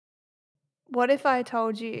What if I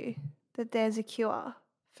told you that there's a cure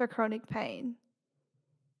for chronic pain?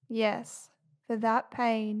 Yes, for that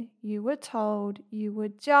pain you were told you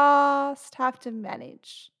would just have to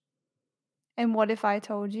manage. And what if I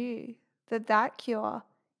told you that that cure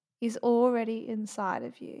is already inside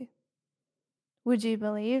of you? Would you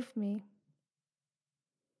believe me?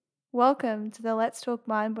 Welcome to the Let's Talk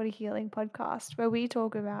Mind Body Healing podcast, where we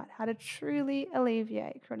talk about how to truly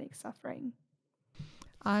alleviate chronic suffering.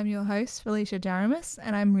 I'm your host, Felicia Jaramus,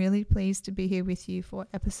 and I'm really pleased to be here with you for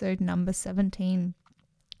episode number 17.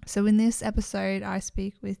 So in this episode, I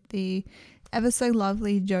speak with the ever so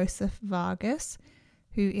lovely Joseph Vargus,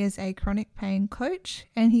 who is a chronic pain coach,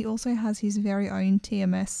 and he also has his very own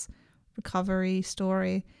TMS recovery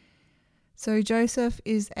story. So Joseph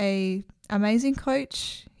is an amazing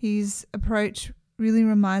coach. His approach really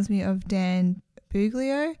reminds me of Dan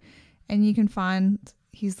Buglio, and you can find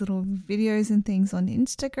his little videos and things on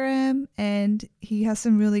Instagram, and he has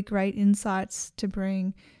some really great insights to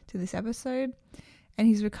bring to this episode. And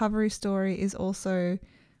his recovery story is also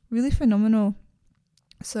really phenomenal.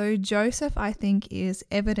 So Joseph, I think, is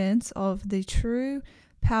evidence of the true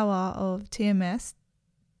power of TMS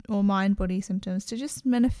or mind-body symptoms to just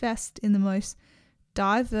manifest in the most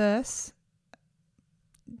diverse,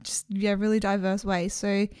 really diverse ways.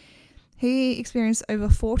 So he experienced over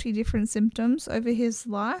 40 different symptoms over his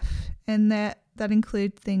life, and that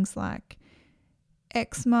include things like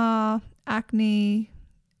eczema, acne,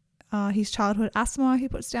 his childhood asthma he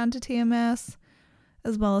puts down to TMS,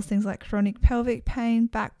 as well as things like chronic pelvic pain,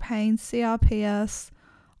 back pain, CRPS,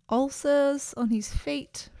 ulcers on his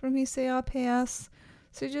feet from his CRPS.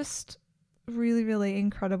 So just really, really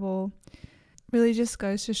incredible. Really just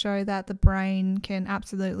goes to show that the brain can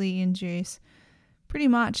absolutely induce pretty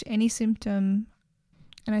much any symptom.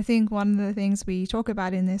 And I think one of the things we talk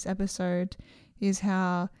about in this episode is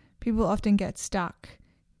how people often get stuck.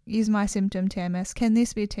 Is my symptom TMS? Can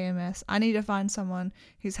this be TMS? I need to find someone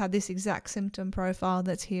who's had this exact symptom profile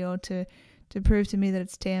that's healed to prove to me that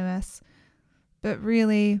it's TMS. But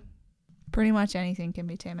really, pretty much anything can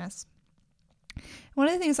be TMS. One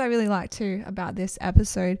of the things I really like too about this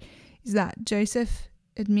episode is that Joseph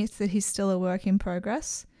admits that he's still a work in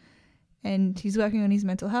progress, and he's working on his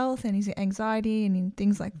mental health and his anxiety and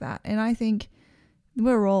things like that. And I think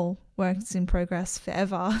we're all works in progress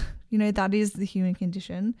forever. That is the human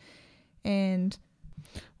condition. And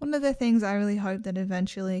one of the things I really hope that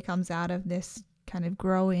eventually comes out of this kind of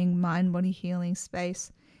growing mind-body healing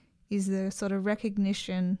space is the sort of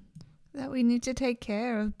recognition that we need to take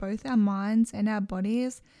care of both our minds and our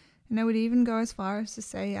bodies. And I would even go as far as to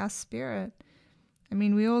say our spirit. I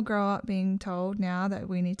mean, we all grow up being told now that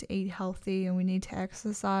we need to eat healthy and we need to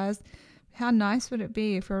exercise. How nice would it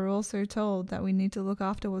be if we're also told that we need to look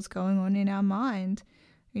after what's going on in our mind?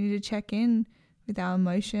 We need to check in with our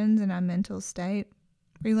emotions and our mental state.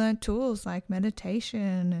 We learn tools like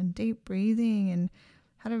meditation and deep breathing and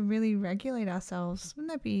how to really regulate ourselves.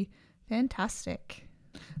 Wouldn't that be fantastic?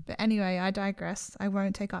 But anyway, I digress. I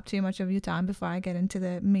won't take up too much of your time before I get into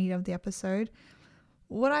the meat of the episode.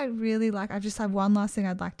 What I really like, I just have one last thing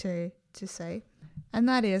I'd like to say, and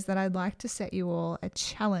that is that I'd like to set you all a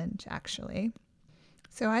challenge, actually.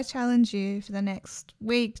 So I challenge you for the next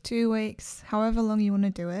week, 2 weeks, however long you want to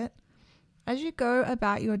do it. As you go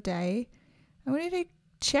about your day, I want you to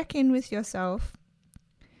check in with yourself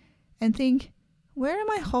and think, where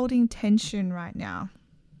am I holding tension right now?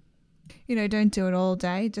 Don't do it all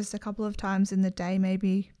day, just a couple of times in the day,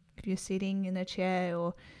 maybe if you're sitting in a chair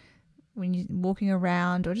or when you're walking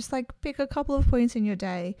around, or just pick a couple of points in your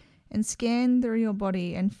day and scan through your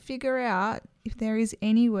body and figure out if there is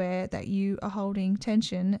anywhere that you are holding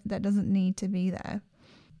tension that doesn't need to be there.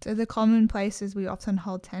 So the common places we often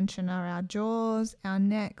hold tension are our jaws, our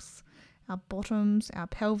necks, our bottoms, our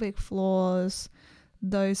pelvic floors,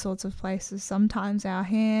 those sorts of places, sometimes our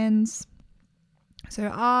hands. So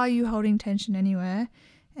are you holding tension anywhere?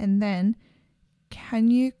 And then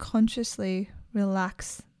can you consciously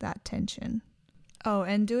relax that tension? Oh,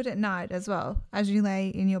 and do it at night as well, as you lay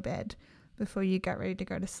in your bed before you get ready to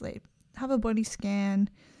go to sleep. Have a body scan.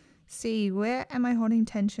 See, where am I holding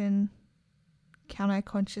tension? Can I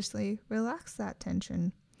consciously relax that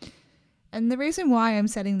tension? And the reason why I'm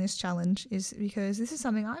setting this challenge is because this is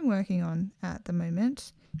something I'm working on at the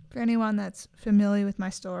moment. For anyone that's familiar with my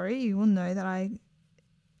story, you will know that I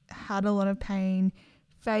had a lot of pain,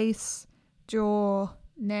 face, jaw,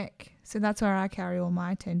 neck. So that's where I carry all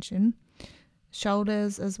my tension.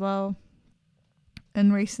 Shoulders as well.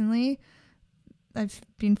 And recently I've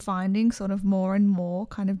been finding sort of more and more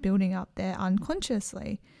kind of building up there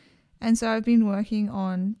unconsciously. And so I've been working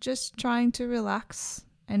on just trying to relax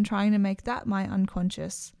and trying to make that my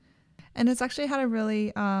unconscious. And it's actually had a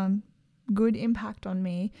really good impact on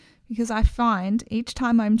me, because I find each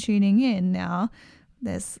time I'm tuning in now,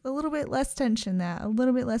 there's a little bit less tension there, a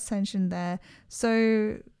little bit less tension there. So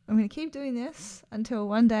I'm going to keep doing this until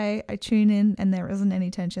one day I tune in and there isn't any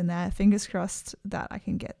tension there. Fingers crossed that I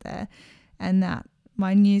can get there, and that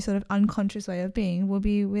my new sort of unconscious way of being will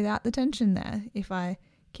be without the tension there if I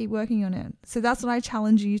keep working on it. So that's what I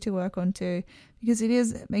challenge you to work on too, because it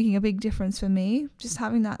is making a big difference for me, just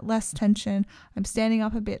having that less tension. I'm standing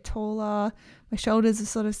up a bit taller, my shoulders are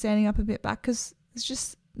sort of standing up a bit back, because it's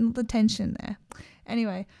just not the tension there.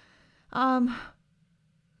 Anyway, so I'm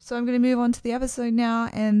going to move on to the episode now,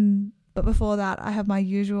 but before that I have my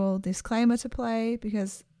usual disclaimer to play,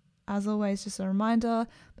 because as always, just a reminder,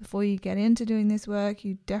 before you get into doing this work,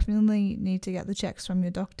 you definitely need to get the checks from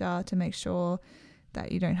your doctor to make sure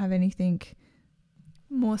that you don't have anything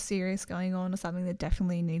more serious going on, or something that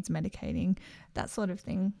definitely needs medicating, that sort of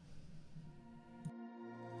thing.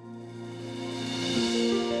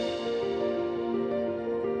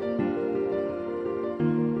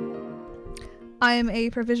 I am a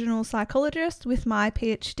provisional psychologist with my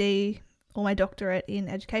PhD or my doctorate in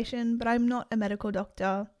education, but I'm not a medical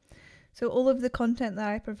doctor. So all of the content that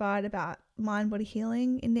I provide about mind-body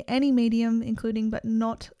healing in any medium, including but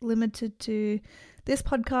not limited to this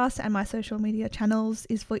podcast and my social media channels,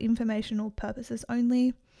 is for informational purposes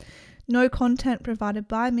only. No content provided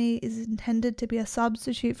by me is intended to be a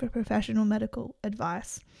substitute for professional medical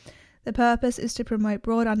advice. The purpose is to promote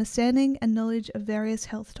broad understanding and knowledge of various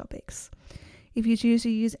health topics. If you choose to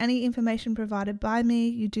use any information provided by me,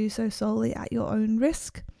 you do so solely at your own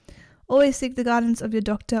risk. Always seek the guidance of your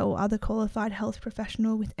doctor or other qualified health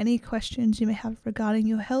professional with any questions you may have regarding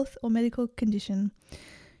your health or medical condition.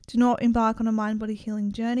 Do not embark on a mind-body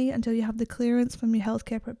healing journey until you have the clearance from your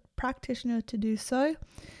healthcare practitioner to do so,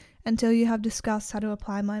 until you have discussed how to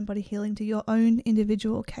apply mind-body healing to your own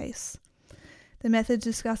individual case. The methods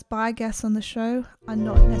discussed by guests on the show are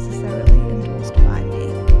not necessarily endorsed by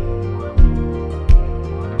me.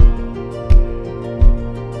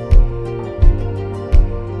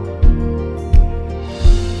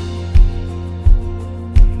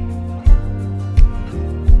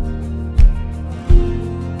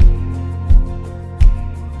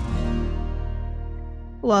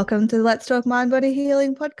 Welcome to the Let's Talk Mind Body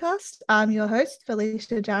Healing podcast. I'm your host,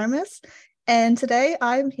 Felicia Jaramis, and today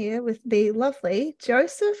I'm here with the lovely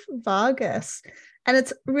Joseph Vargus. And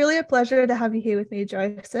it's really a pleasure to have you here with me,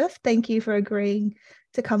 Joseph. Thank you for agreeing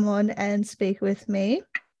to come on and speak with me.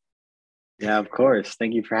 Yeah, of course.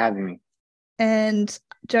 Thank you for having me. And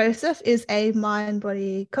Joseph is a mind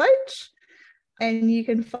body coach, and you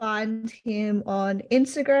can find him on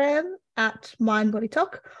Instagram at Mind Body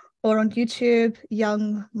Talk, or on YouTube,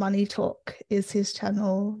 Young Money Talk is his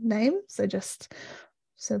channel name. So just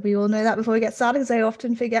so we all know that before we get started, because I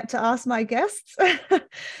often forget to ask my guests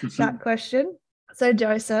that question. So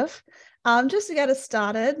Joseph, just to get us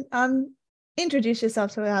started, introduce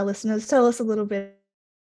yourself to our listeners. Tell us a little bit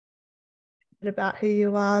about who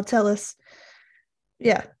you are. Tell us,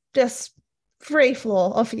 just free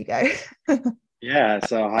floor. Off you go. Yeah.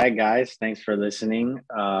 So hi, guys. Thanks for listening.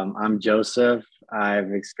 I'm Joseph.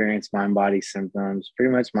 I've experienced mind-body symptoms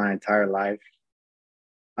pretty much my entire life.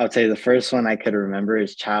 I would say the first one I could remember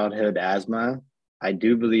is childhood asthma. I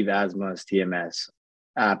do believe asthma is TMS.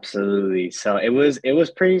 Absolutely. So it was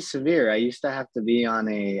pretty severe. I used to have to be on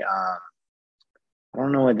I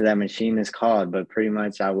don't know what that machine is called, but pretty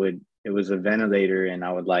much it was a ventilator, and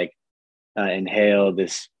I would inhale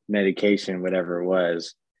this medication, whatever it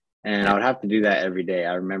was. And I would have to do that every day.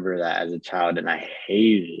 I remember that as a child, and I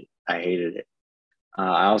hated it. I hated it.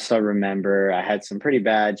 I also remember I had some pretty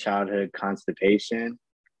bad childhood constipation.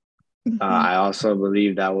 I also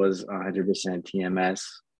believe that was 100% TMS.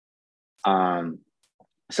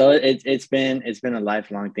 So it's been a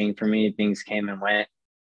lifelong thing for me. Things came and went.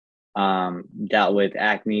 Dealt with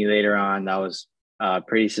acne later on. That was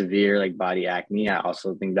pretty severe, like body acne. I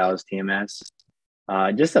also think that was TMS.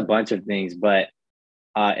 Just a bunch of things, but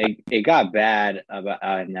it got bad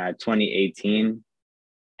about in 2018.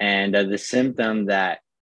 And the symptom that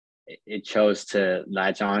it chose to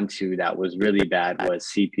latch on to that was really bad was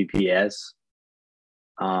CPPS.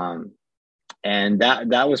 And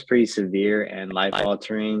that was pretty severe and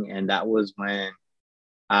life-altering. And that was when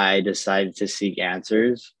I decided to seek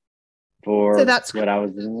answers for what I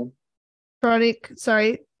was doing.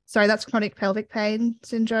 That's chronic pelvic pain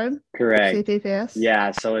syndrome. Correct. CPPS. Yeah.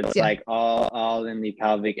 So it's like all in the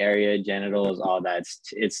pelvic area, genitals, all that.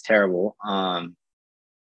 It's terrible.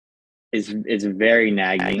 It's very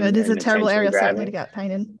nagging. It is a terrible area certainly to get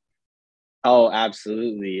pain in. Oh,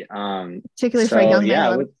 absolutely. particularly for a So young yeah,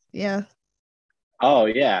 male. with Yeah. oh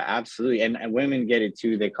yeah, absolutely. And women get it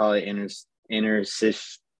too. They call it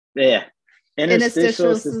interstitial, yeah,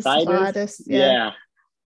 interstitial Interstitial cystitis. cystitis. Yeah. Yeah.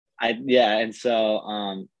 Yeah, and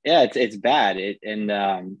so yeah, it's bad.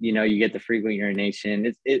 And you know, you get the frequent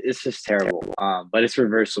urination. It's just terrible. But it's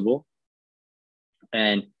reversible.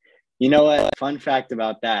 And you know what? Fun fact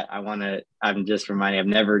about that, I'm just reminding, I've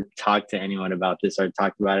never talked to anyone about this or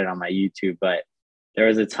talked about it on my YouTube, but there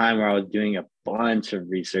was a time where I was doing a bunch of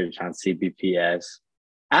research on CPPS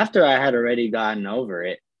after I had already gotten over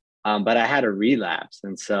it. But I had a relapse.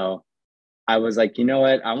 And so I was like, you know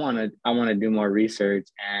what? I want to do more research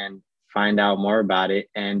and find out more about it.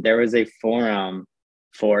 And there was a forum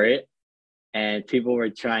for it, and people were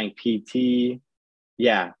trying PT.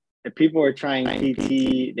 Yeah, the people were trying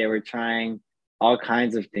PT. They were trying all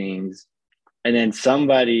kinds of things, and then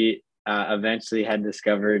somebody eventually had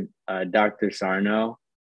discovered Dr. Sarno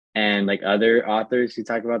and like other authors who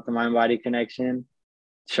talk about the mind body connection.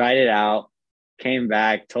 Tried it out, came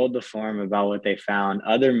back, told the forum about what they found.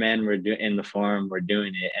 Other men were in the forum were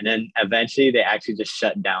doing it, and then eventually they actually just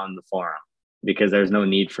shut down the forum because there's no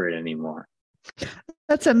need for it anymore.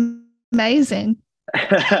 That's amazing.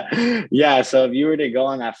 Yeah, so if you were to go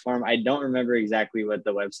on that forum, I don't remember exactly what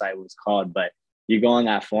the website was called, but you go on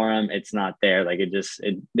that forum, it's not there. Like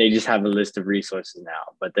they just have a list of resources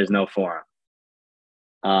now, but there's no forum.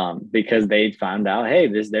 Because they found out, hey,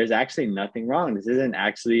 there's actually nothing wrong. This isn't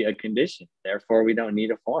actually a condition. Therefore, we don't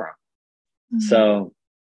need a forum. Mm. So,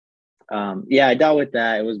 yeah, I dealt with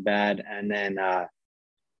that. It was bad, and then I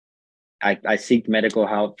seeked medical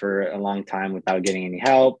help for a long time without getting any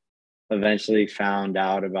help. Eventually, found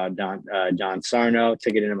out about John Sarno.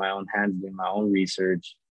 Took it into my own hands, doing my own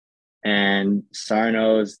research. And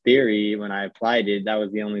Sarno's theory, when I applied it, that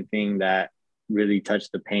was the only thing that really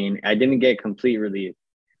touched the pain. I didn't get complete relief,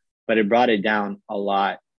 but it brought it down a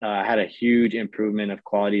lot. I had a huge improvement of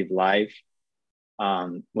quality of life,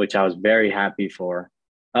 which I was very happy for.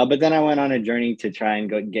 But then I went on a journey to try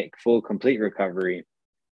and get full, complete recovery.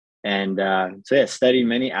 And so, yeah, studied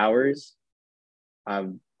many hours.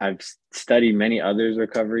 I've studied many others'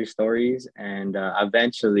 recovery stories, and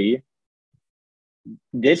eventually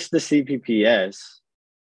ditched the CPPS.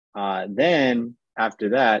 Then after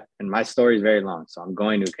that, and my story is very long, so I'm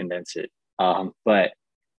going to condense it. But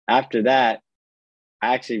after that,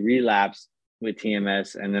 I actually relapsed with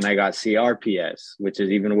TMS, and then I got CRPS, which is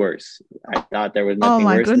even worse. I thought there was nothing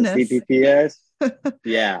worse than CPPS.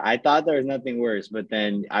 Yeah, I thought there was nothing worse, but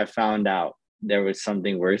then I found out there was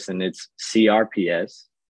something worse, and it's CRPS,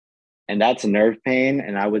 and that's nerve pain.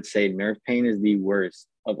 And I would say nerve pain is the worst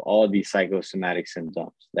of all these psychosomatic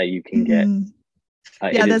symptoms that you can get.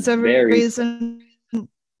 Yeah, there's a reason. As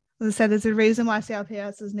I said, there's a reason why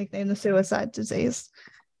CRPS is nicknamed the suicide disease.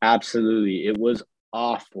 Absolutely, it was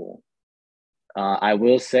awful. I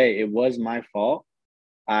will say it was my fault.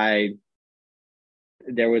 There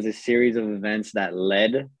was a series of events that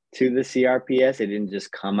led to the CRPS. It didn't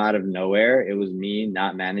just come out of nowhere. It was me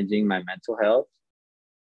not managing my mental health.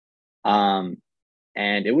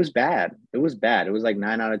 And it was bad. It was bad. It was like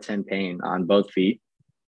 9 out of 10 pain on both feet.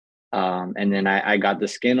 And then I got the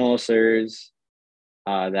skin ulcers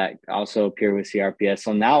that also appear with CRPS.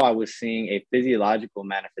 So now I was seeing a physiological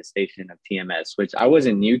manifestation of TMS, which I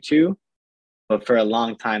wasn't new to, but for a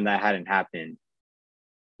long time that hadn't happened.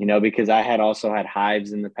 You know, because I had also had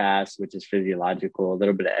hives in the past, which is physiological, a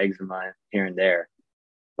little bit of eczema here and there.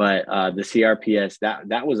 But the CRPS,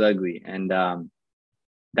 that was ugly. And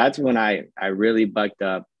that's when I really bucked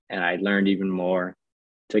up and I learned even more,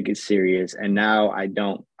 took it serious. And now I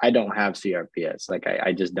don't have CRPS. Like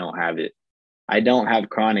I just don't have it. I don't have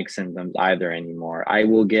chronic symptoms either anymore. I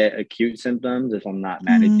will get acute symptoms if I'm not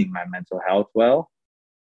managing my mental health well,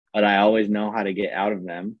 but I always know how to get out of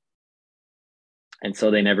them. And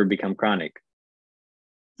so they never become chronic.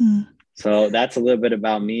 So that's a little bit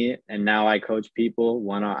about me. And now I coach people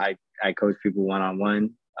I coach people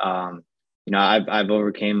one-on-one. You know, I've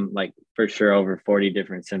overcame like for sure over 40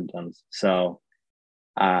 different symptoms. So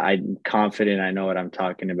I'm confident I know what I'm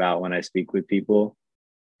talking about when I speak with people.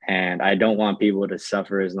 And I don't want people to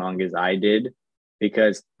suffer as long as I did,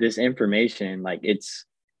 because this information, like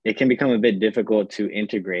it can become a bit difficult to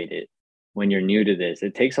integrate it when you're new to this.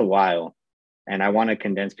 It takes a while. And I want to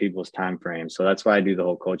condense people's time frame. So that's why I do the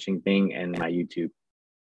whole coaching thing and my YouTube.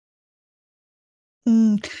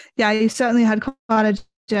 Yeah, you certainly had quite a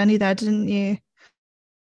journey there, didn't you?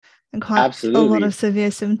 And quite Absolutely. a lot of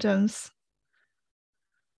severe symptoms.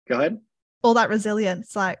 Go ahead. All that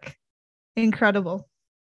resilience, like incredible.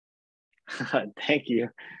 Thank you.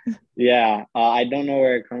 Yeah, I don't know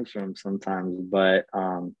where it comes from sometimes, but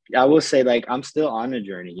I will say like I'm still on a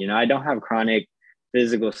journey. You know, I don't have chronic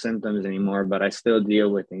physical symptoms anymore, but I still deal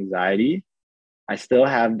with anxiety. I still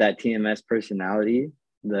have that TMS personality,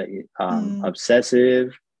 the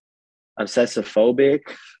obsessive phobic,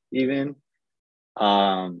 even.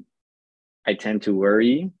 Um, I tend to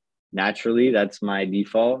worry naturally. That's my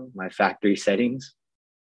default, my factory settings.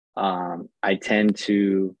 I tend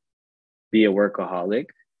to be a workaholic.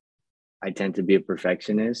 I tend to be a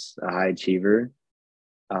perfectionist, a high achiever.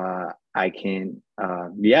 I can,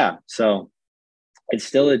 yeah. So it's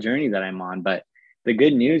still a journey that I'm on. But the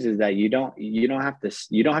good news is that you don't have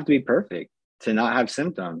to be perfect to not have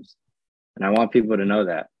symptoms, and I want people to know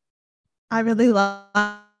that. I really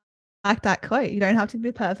like that quote. You don't have to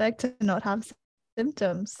be perfect to not have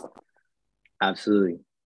symptoms. Absolutely.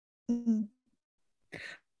 Mm.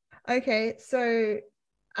 Okay, so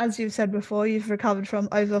as you've said before, you've recovered from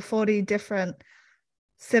over 40 different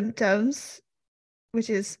symptoms,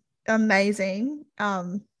 which is amazing.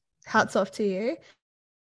 Hats off to you.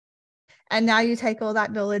 And now you take all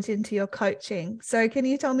that knowledge into your coaching. So can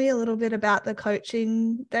you tell me a little bit about the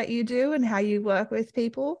coaching that you do and how you work with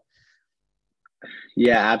people?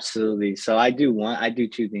 Yeah, absolutely. So I do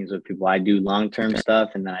two things with people. I do long-term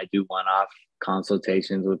stuff, and then I do one-off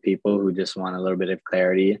consultations with people who just want a little bit of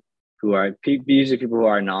clarity, who are usually people who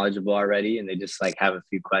are knowledgeable already, and they just like have a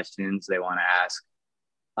few questions they want to ask.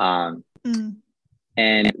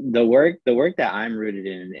 And the work that I'm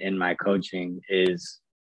rooted in my coaching is,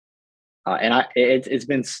 and it's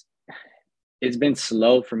been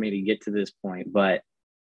slow for me to get to this point, but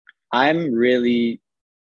I'm really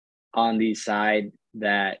on the side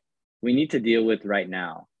that we need to deal with right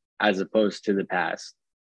now as opposed to the past.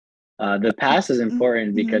 The past is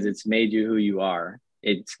important because it's made you who you are.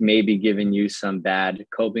 It's maybe given you some bad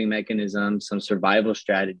coping mechanisms, some survival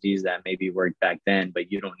strategies that maybe worked back then,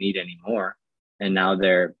 but you don't need anymore. And now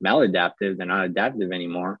they're maladaptive, they're not adaptive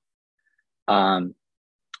anymore.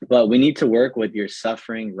 But we need to work with your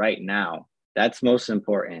suffering right now. That's most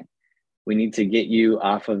important. We need to get you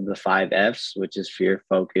off of the 5 F's, which is fear,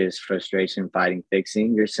 focus, frustration, fighting,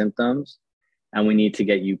 fixing your symptoms. And we need to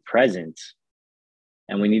get you present.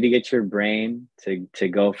 And we need to get your brain to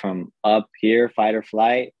go from up here, fight or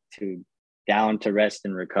flight, to down to rest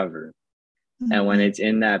and recover. And when it's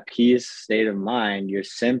in that peace state of mind, your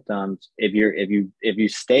symptoms, if you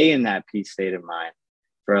stay in that peace state of mind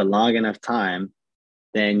for a long enough time,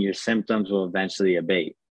 then your symptoms will eventually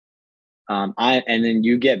abate. And then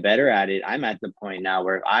you get better at it. I'm at the point now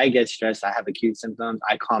where if I get stressed, I have acute symptoms,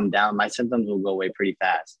 I calm down, my symptoms will go away pretty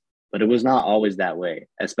fast. But it was not always that way,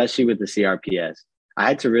 especially with the CRPS. I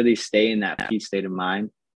had to really stay in that peace state of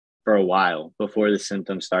mind for a while before the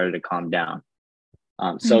symptoms started to calm down.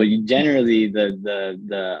 So you generally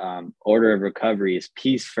the order of recovery is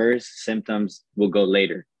peace first, symptoms will go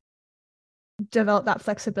later. Develop that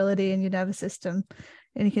flexibility in your nervous system,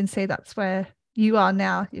 and you can see that's where you are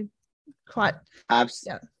now. You're quite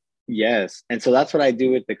Yes. And so that's what I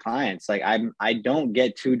do with the clients. Like I don't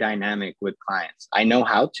get too dynamic with clients. I know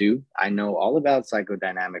how to. I know all about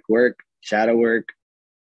psychodynamic work, shadow work,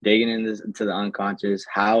 digging into the unconscious,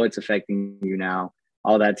 how it's affecting you now,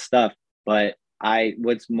 all that stuff. But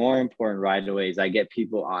what's more important right away is I get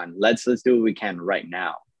people on. Let's do what we can right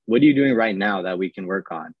now. What are you doing right now that we can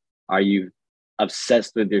work on? Are you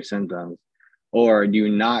obsessed with your symptoms, or do you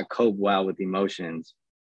not cope well with emotions?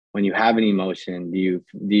 When you have an emotion, do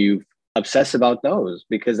you obsess about those?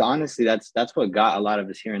 Because honestly, that's what got a lot of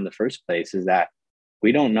us here in the first place, is that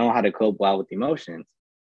we don't know how to cope well with emotions.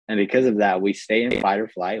 And because of that, we stay in fight or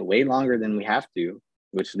flight way longer than we have to,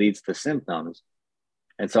 which leads to symptoms.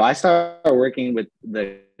 And so I start working with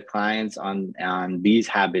the clients on these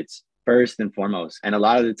habits first and foremost. And a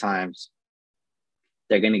lot of the times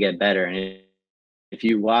they're going to get better. And if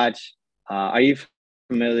you watch, are you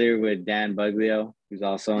familiar with Dan Buglio, who's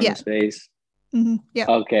also in the space? Yeah.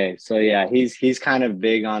 Okay, so yeah, he's kind of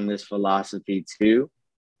big on this philosophy too,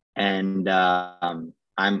 and I'm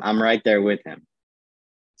right there with him.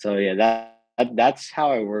 So yeah, that's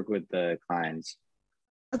how I work with the clients.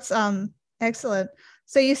 That's excellent.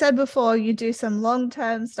 So you said before you do some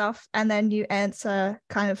long-term stuff, and then you answer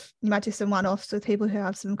you might do some one-offs with people who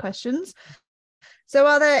have some questions. So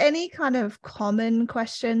are there any kind of common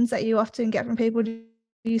questions that you often get from people? Do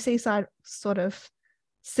you see sort of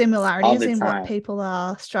similarities in what people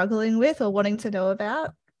are struggling with or wanting to know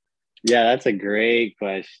about? Yeah, that's a great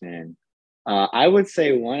question. I would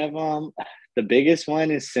say one of them, the biggest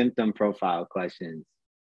one, is symptom profile questions.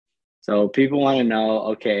 So people want to know,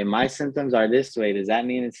 okay, my symptoms are this way. Does that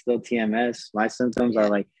mean it's still TMS? My symptoms are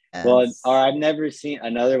like, Well, or I've never seen,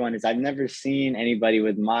 another one is I've never seen anybody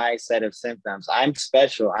with my set of symptoms. I'm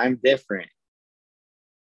special. I'm different.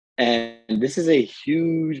 And this is a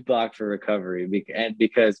huge block for recovery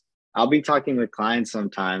because I'll be talking with clients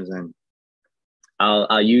sometimes, and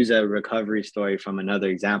I'll use a recovery story from another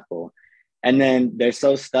example. And then they're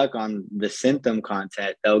so stuck on the symptom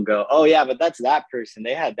content, they'll go, oh, yeah, but that's that person.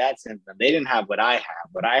 They had that symptom. They didn't have what I have.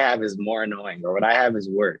 What I have is more annoying, or what I have is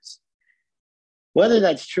worse. Whether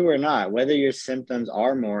that's true or not, whether your symptoms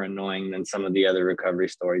are more annoying than some of the other recovery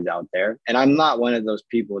stories out there. And I'm not one of those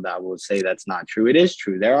people that will say that's not true. It is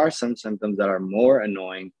true. There are some symptoms that are more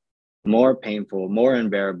annoying, more painful, more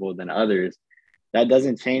unbearable than others. That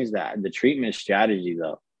doesn't change that. The treatment strategy,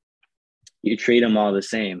 though, you treat them all the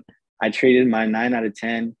same. I treated my 9 out of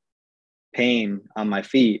 10 pain on my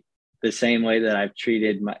feet the same way that I've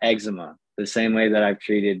treated my eczema, the same way that I've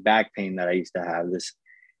treated back pain that I used to have.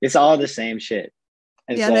 It's all the same shit.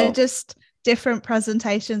 And yeah, so, they're just different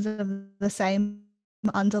presentations of the same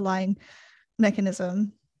underlying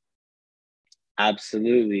mechanism.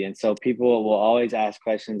 Absolutely. And so people will always ask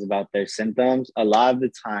questions about their symptoms. A lot of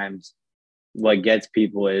the times what gets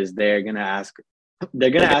people is they're going to ask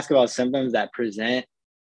about symptoms that present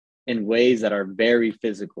in ways that are very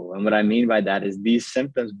physical. And what I mean by that is these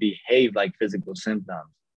symptoms behave like physical symptoms.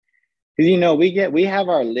 Because, we have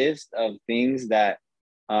our list of things that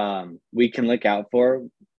we can look out for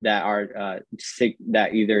that are sick,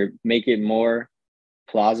 that either make it more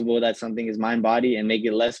plausible that something is mind body and make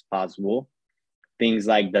it less plausible. Things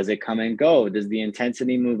like, does it come and go? Does the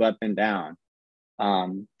intensity move up and down?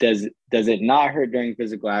 Does it not hurt during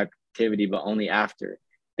physical activity, but only after?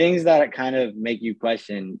 Things that kind of make you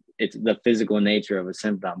question it's the physical nature of a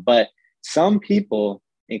symptom. But some people,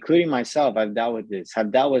 including myself, have dealt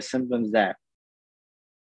with symptoms that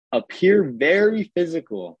appear very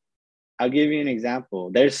physical. I'll give you an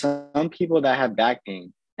example. There's some people that have back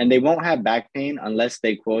pain, and they won't have back pain unless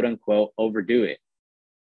they quote unquote overdo it.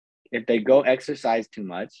 If they go exercise too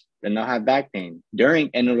much, then they'll have back pain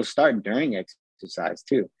and it'll start during exercise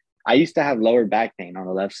too. I used to have lower back pain on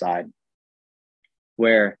the left side,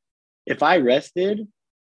 where if I rested,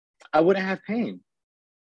 I wouldn't have pain.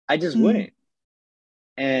 I just wouldn't.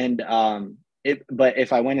 And but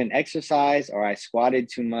if I went and exercise, or I squatted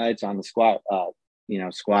too much on the squat,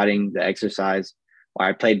 squatting, the exercise, or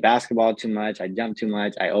I played basketball too much, I jumped too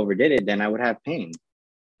much, I overdid it, then I would have pain.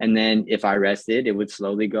 And then if I rested, it would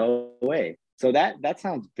slowly go away. So that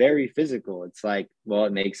sounds very physical. It's like, well,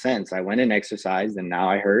 it makes sense. I went and exercised and now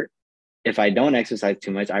I hurt. If I don't exercise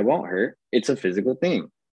too much, I won't hurt. It's a physical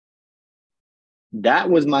thing. That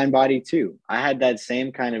was mind body too. I had that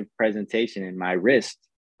same kind of presentation in my wrist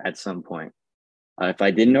at some point. If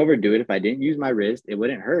I didn't overdo it, if I didn't use my wrist, it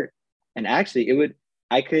wouldn't hurt. And actually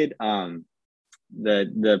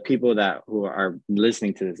the people who are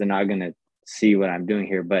listening to this are not going to see what I'm doing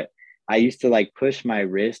here, but I used to like push my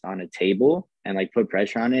wrist on a table and like put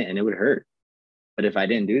pressure on it and it would hurt. But if I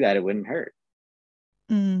didn't do that, it wouldn't hurt.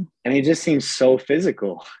 And it just seems so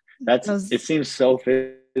physical. It seems so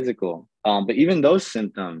physical. But even those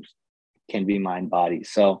symptoms can be mind body.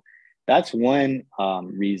 So that's one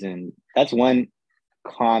reason. That's one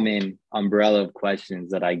common umbrella of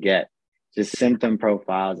questions that I get. Just symptom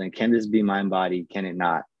profiles, and can this be mind body? Can it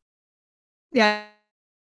not? Yeah,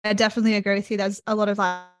 I definitely agree with you. There's a lot of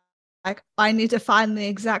like I need to find the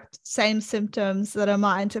exact same symptoms that are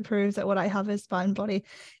mine to prove that what I have is mind body.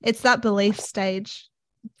 It's that belief stage,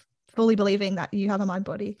 fully believing that you have a mind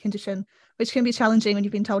body condition, which can be challenging when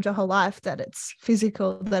you've been told your whole life that it's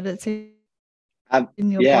physical, that it's in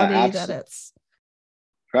your body, that it's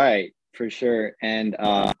right, for sure. And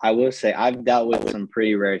I will say I've dealt with some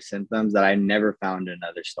pretty rare symptoms that I never found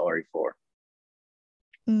another story for.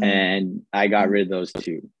 And I got rid of those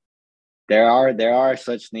too. There are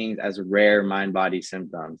such things as rare mind body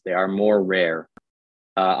symptoms. They are more rare.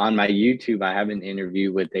 On my YouTube, I have an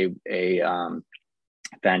interview with a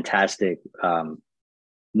fantastic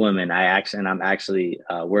woman. I'm actually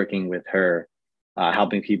working with her,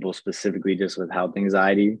 helping people specifically just with health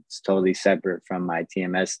anxiety. It's totally separate from my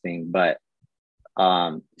TMS thing, but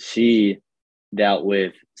she dealt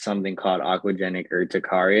with something called aquagenic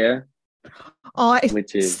urticaria. Oh, I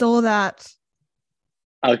saw that.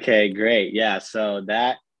 Okay, great. Yeah, so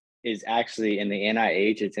that is actually in the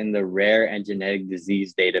NIH. It's in the Rare and Genetic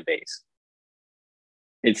Disease Database.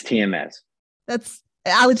 It's TMS. That's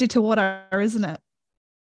allergy to water, isn't it?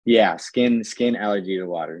 Yeah, skin allergy to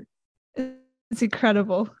water. It's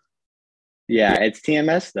incredible. Yeah, it's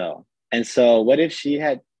TMS though. And so what if she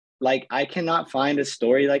had, like, I cannot find a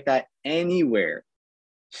story like that anywhere.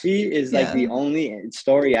 She is like the only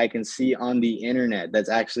story I can see on the internet that's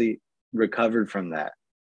actually recovered from that.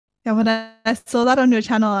 Yeah, when I saw that on your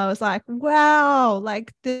channel, I was like, wow,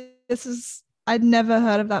 like this is, I'd never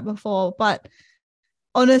heard of that before. But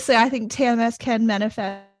honestly, I think TMS can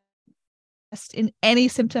manifest in any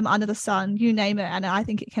symptom under the sun, you name it. And I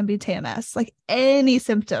think it can be TMS, like any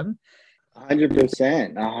symptom.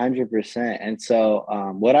 100%, 100%. And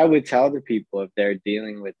so, what I would tell the people if they're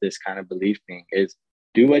dealing with this kind of belief thing is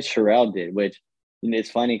do what Sherelle did, which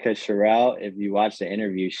it's funny because Sherelle, if you watch the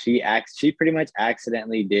interview, she pretty much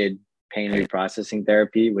accidentally did pain reprocessing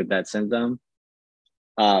therapy with that symptom.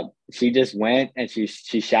 She just went and she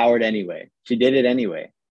showered anyway. She did it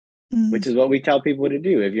anyway, which is what we tell people to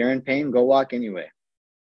do. If you're in pain, go walk anyway.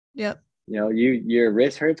 Yep. You know, your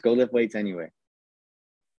wrist hurts, go lift weights anyway.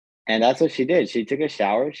 And that's what she did. She took a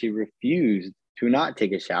shower. She refused to not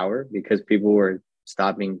take a shower because people were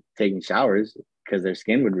stopping taking showers because their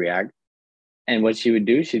skin would react. And what she would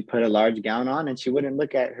do, she'd put a large gown on and she wouldn't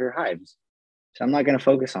look at her hives. So I'm not going to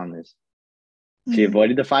focus on this. She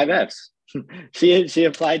avoided the 5 Fs. She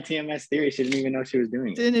applied TMS theory. She didn't even know she was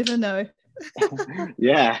doing it. Didn't even know.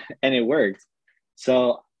 Yeah, and it worked.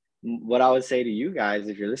 So what I would say to you guys,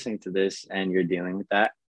 if you're listening to this and you're dealing with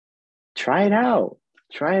that, try it out.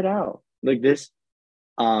 Try it out. Like this,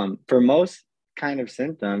 for most kind of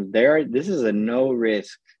symptoms, this is a no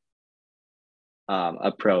risk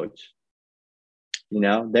approach. You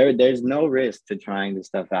know, there's no risk to trying this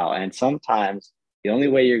stuff out. And sometimes the only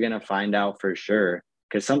way you're gonna find out for sure,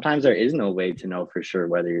 because sometimes there is no way to know for sure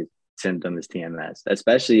whether your symptom is TMS,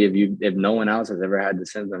 especially if no one else has ever had the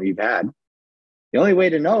symptom you've had. The only way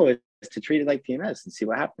to know is to treat it like TMS and see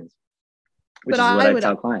what happens, which is what I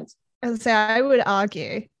tell clients. And so I would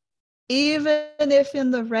argue, even if in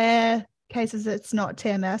the rare cases it's not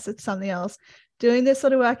TMS, it's something else, doing this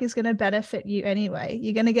sort of work is going to benefit you anyway.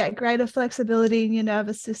 You're going to get greater flexibility in your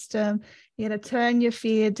nervous system. You're going to turn your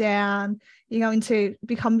fear down. You're going to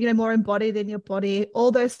become, more embodied in your body.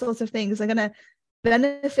 All those sorts of things are going to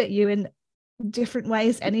benefit you in different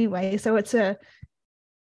ways anyway. So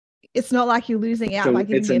it's not like you're losing out by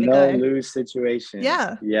giving it a go. It's a no-lose situation.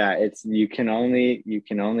 Yeah. It's you can only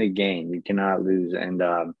gain. You cannot lose. And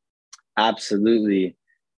absolutely.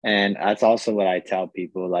 And that's also what I tell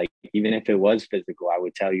people. Like, even if it was physical, I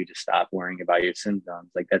would tell you to stop worrying about your symptoms.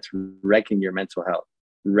 Like, that's wrecking your mental health,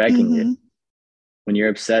 wrecking it. When you're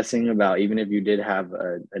obsessing about, even if you did have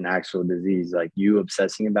an actual disease, like, you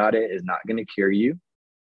obsessing about it is not going to cure you.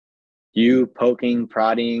 You poking,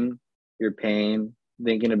 prodding your pain,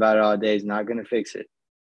 thinking about it all day is not going to fix it.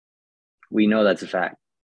 We know that's a fact.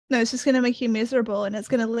 No, it's just going to make you miserable, and it's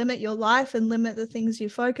going to limit your life and limit the things you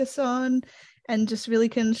focus on, and just really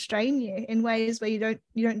constrain you in ways where you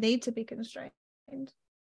don't need to be constrained.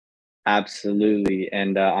 Absolutely.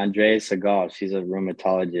 And Andrea Segal, she's a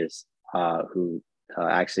rheumatologist who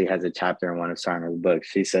actually has a chapter in one of Sarna's books.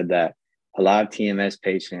 She said that a lot of TMS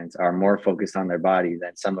patients are more focused on their body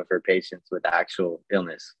than some of her patients with actual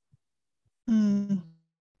illness.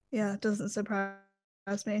 Yeah, it doesn't surprise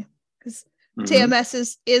me, because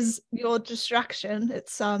TMS is your distraction.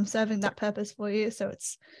 It's serving that purpose for you. So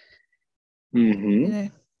it's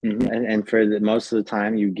and for most of the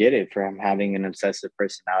time you get it from having an obsessive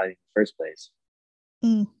personality in the first place.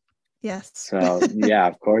 Yes. So yeah,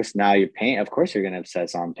 of course, now your pain, of course you're going to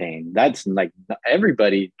obsess on pain. That's like,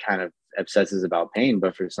 everybody kind of obsesses about pain,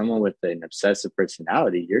 but for someone with an obsessive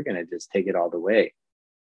personality, you're going to just take it all the way.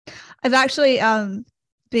 I've actually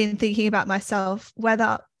been thinking about myself,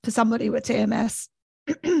 whether for somebody with TMS,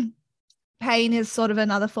 pain is sort of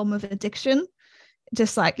another form of addiction.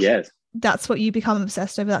 Just like, yes, that's what you become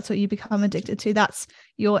obsessed over. That's what you become addicted to. That's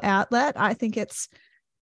your outlet. I think it's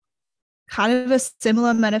kind of a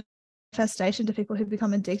similar manifestation to people who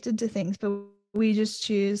become addicted to things, but we just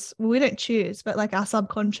choose. Well, we don't choose, but like our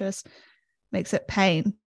subconscious makes it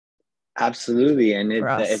pain. Absolutely. And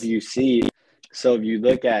if you see, so if you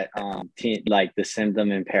look at like the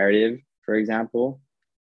symptom imperative, for example,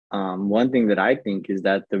 one thing that I think is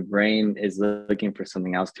that the brain is looking for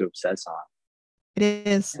something else to obsess on. It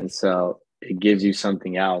is. And so it gives you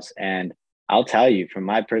something else. And I'll tell you from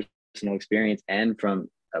my personal experience and from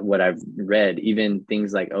what I've read, even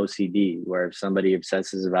things like OCD, where if somebody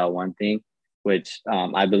obsesses about one thing, which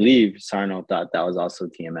I believe Sarno thought that was also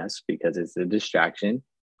TMS because it's a distraction.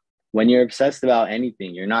 When you're obsessed about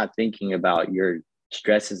anything, you're not thinking about your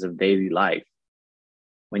stresses of daily life.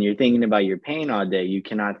 When you're thinking about your pain all day, you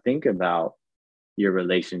cannot think about your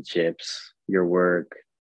relationships, your work,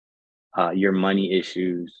 your money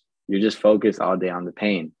issues. You're just focused all day on the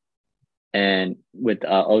pain. And with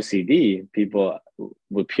OCD, people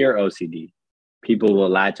with pure OCD, people will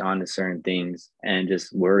latch on to certain things and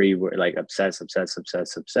just worry, like obsess.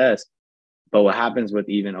 But what happens with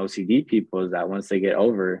even OCD people is that once they get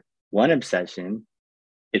over one obsession,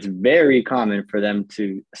 it's very common for them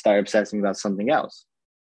to start obsessing about something else.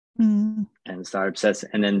 And start obsessing,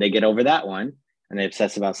 and then they get over that one and they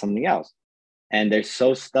obsess about something else. And they're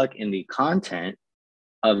so stuck in the content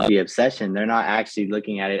of the obsession, they're not actually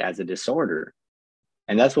looking at it as a disorder.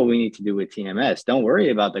 And that's what we need to do with TMS. Don't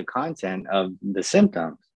worry about the content of the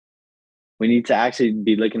symptoms. We need to actually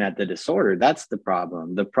be looking at the disorder. That's the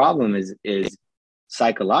problem. The problem is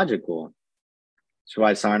psychological. That's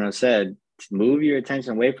why Sarno said, move your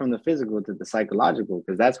attention away from the physical to the psychological,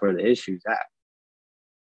 because that's where the issue's at.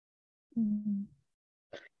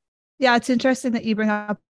 Yeah, it's interesting that you bring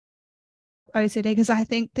up OCD, because I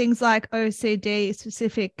think things like OCD,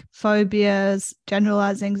 specific phobias,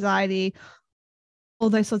 generalized anxiety, all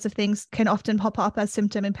those sorts of things can often pop up as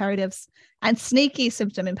symptom imperatives, and sneaky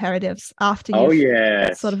symptom imperatives after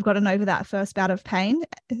you've sort of gotten over that first bout of pain.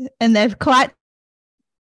 And they're quite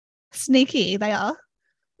sneaky, they are,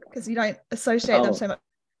 because you don't associate them so much.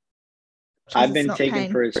 I've been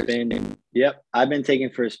taken for a spin. Yep. I've been taken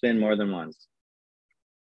for a spin more than once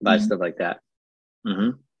by stuff like that.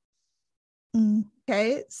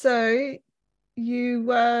 Okay. So you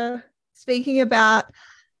were speaking about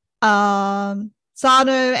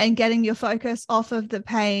Sarno and getting your focus off of the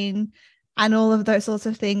pain and all of those sorts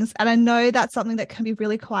of things. And I know that's something that can be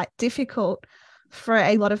really quite difficult for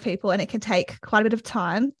a lot of people, and it can take quite a bit of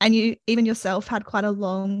time. And you, even yourself, had quite a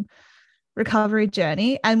long recovery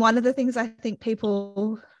journey. And one of the things I think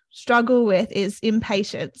people struggle with is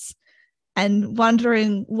impatience and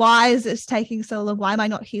wondering, why is this taking so long? Why am I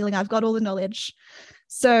not healing? I've got all the knowledge.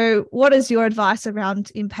 So what is your advice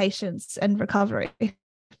around impatience and recovery?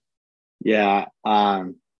 Yeah.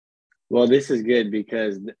 Well, this is good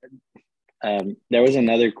because there was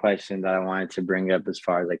another question that I wanted to bring up as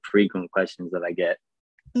far as like frequent questions that I get.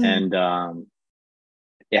 And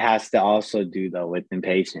it has to also do though with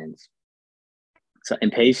impatience. So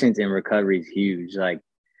impatience in recovery is huge. Like,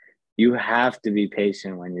 you have to be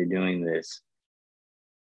patient when you're doing this.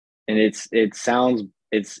 And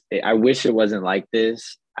I wish it wasn't like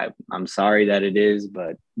this. I'm sorry that it is,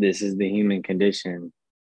 but this is the human condition.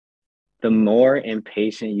 The more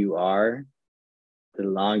impatient you are, the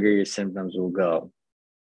longer your symptoms will go.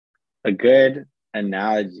 A good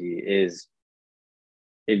analogy is,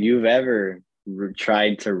 if you've ever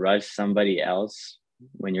tried to rush somebody else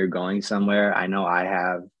when you're going somewhere, I know I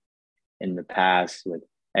have in the past with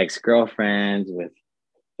ex-girlfriends, with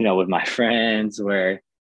my friends, where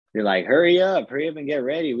you're like, hurry up and get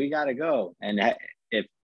ready, we gotta go. And if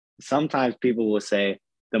sometimes people will say,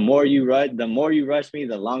 the more you rush me,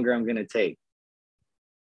 the longer I'm gonna take.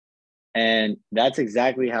 And that's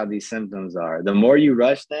exactly how these symptoms are. The more you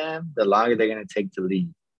rush them, the longer they're gonna take to leave.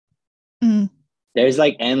 There's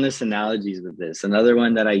like endless analogies with this. Another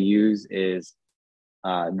one that I use is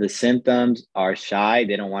the symptoms are shy.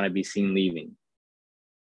 They don't want to be seen leaving.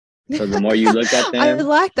 So the more you look at them, I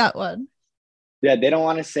like that one. Yeah, they don't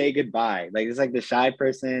want to say goodbye. Like, it's like the shy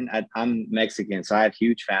person. I'm Mexican, so I have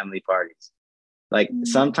huge family parties. Like,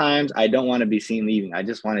 sometimes I don't want to be seen leaving. I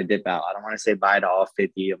just want to dip out. I don't want to say bye to all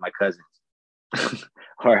 50 of my cousins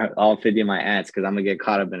or all 50 of my aunts, because I'm going to get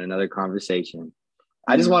caught up in another conversation.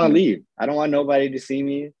 I just want to leave. I don't want nobody to see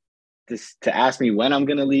me, to ask me when I'm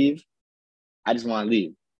going to leave. I just want to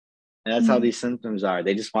leave. And that's how these symptoms are.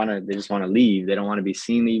 They just want to leave. They don't want to be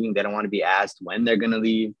seen leaving. They don't want to be asked when they're going to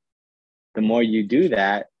leave. The more you do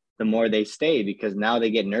that, the more they stay, because now they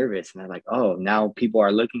get nervous and they're like, oh, now people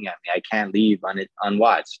are looking at me. I can't leave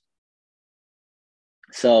unwatched.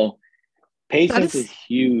 So patience is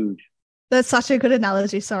huge. That's such a good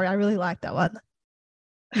analogy. Sorry, I really like that one.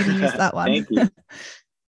 I'm going to use that one. Thank you.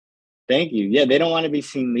 Thank you. Yeah, they don't want to be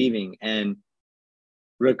seen leaving. And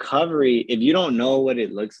recovery, if you don't know what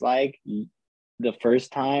it looks like the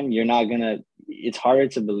first time, it's harder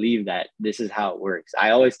to believe that this is how it works.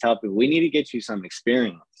 I always tell people, we need to get you some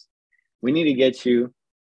experience. We need to get you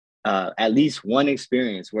at least one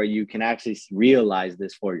experience where you can actually realize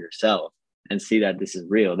this for yourself and see that this is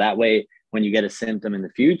real. That way, when you get a symptom in the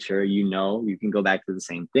future, you can go back to the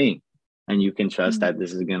same thing and you can trust that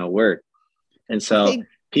this is going to work. And so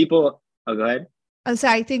go ahead.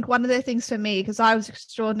 I think one of the things for me, because I was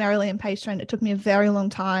extraordinarily impatient, it took me a very long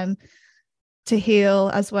time to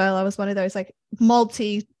heal as well. I was one of those like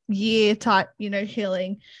multi-year type,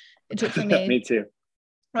 healing. It took for me. Me too.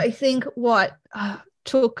 I think what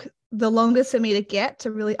took the longest for me to get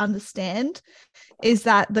to really understand is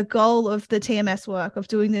that the goal of the TMS work, of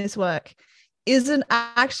doing this work, isn't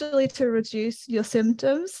actually to reduce your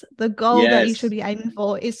symptoms. The goal that you should Yes, be aiming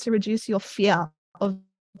for is to reduce your fear of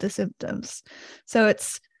the symptoms. So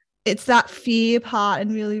it's that fear part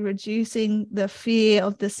and really reducing the fear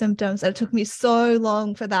of the symptoms. And it took me so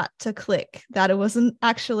long for that to click, that it wasn't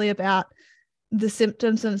actually about the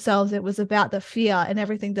symptoms themselves. It was about the fear and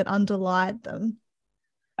everything that underlied them.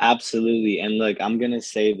 absolutely. And look, I'm gonna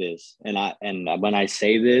say this, and when I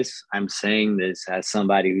say this, I'm saying this as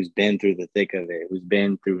somebody who's been through the thick of it, who's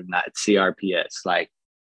been through not CRPS. Like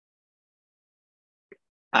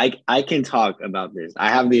I can talk about this. I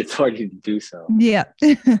have the authority to do so. Yeah.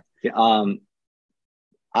 Um,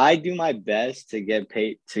 I do my best to get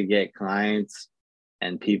paid to get clients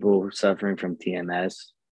and people suffering from TMS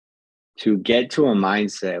to get to a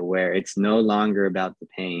mindset where it's no longer about the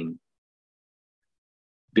pain.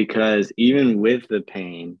 Because even with the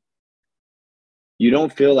pain, you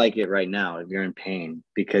don't feel like it right now if you're in pain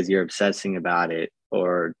because you're obsessing about it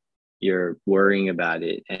or you're worrying about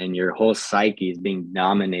it and your whole psyche is being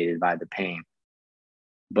dominated by the pain.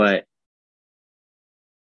 But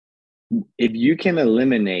if you can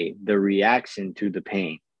eliminate the reaction to the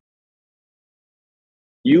pain,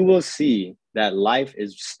 you will see that life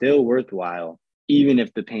is still worthwhile, even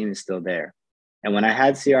if the pain is still there. And when I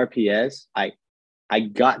had CRPS, I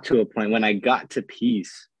got to a point when I got to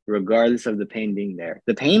peace, regardless of the pain being there.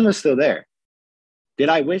 The pain was still there. Did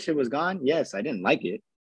I wish it was gone? Yes, I didn't like it,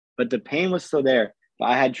 but the pain was still there. But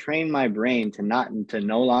I had trained my brain to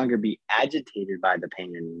no longer be agitated by the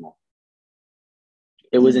pain anymore.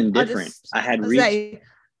 It was indifferent. I had reached.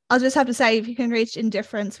 I'll just have to say, if you can reach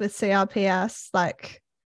indifference with CRPS, like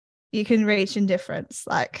you can reach indifference.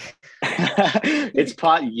 Like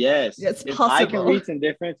Yes. It's If possible. I can reach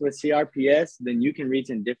indifference with CRPS, then you can reach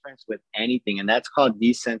indifference with anything, and that's called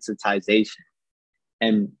desensitization.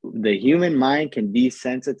 And the human mind can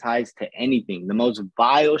desensitize to anything, the most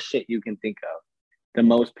vile shit you can think of, the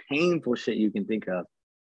most painful shit you can think of.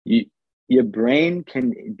 Your brain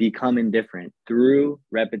can become indifferent through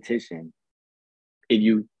repetition. If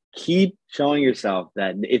you keep showing yourself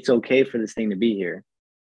that it's okay for this thing to be here,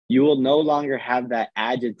 you will no longer have that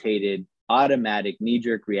agitated, automatic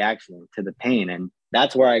knee-jerk reaction to the pain. And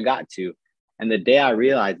that's where I got to. And the day I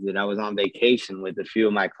realized that I was on vacation with a few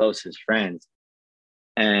of my closest friends.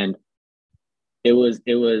 And it was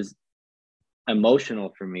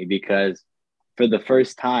emotional for me because for the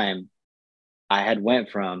first time, I had went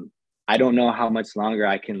from, I don't know how much longer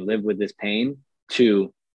I can live with this pain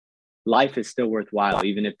to life is still worthwhile,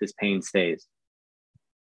 even if this pain stays.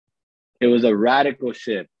 It was a radical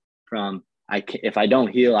shift from, if I don't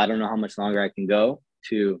heal, I don't know how much longer I can go,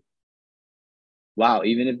 to, wow,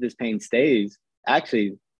 even if this pain stays,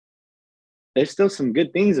 actually, there's still some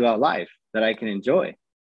good things about life that I can enjoy.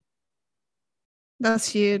 That's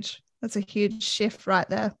huge. That's a huge shift right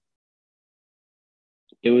there.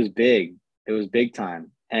 It was big. It was big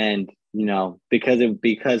time. And, because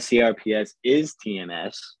CRPS is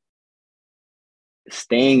TMS,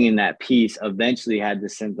 staying in that peace eventually had the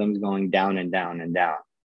symptoms going down and down and down.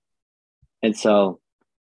 And so,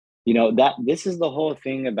 that this is the whole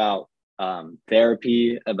thing about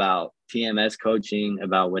therapy, about TMS coaching,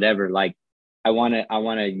 about whatever. Like, I want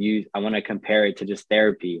to compare it to just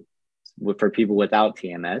therapy for people without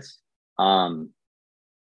TMS. As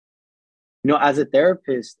a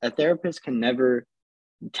therapist can never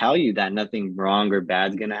tell you that nothing wrong or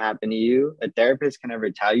bad is going to happen to you. A therapist can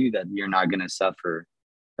never tell you that you're not going to suffer.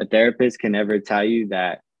 A therapist can never tell you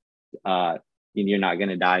that you're not going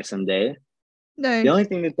to die someday. No. The only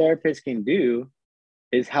thing the therapist can do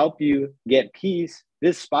is help you get peace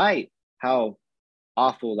despite how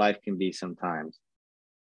awful life can be sometimes.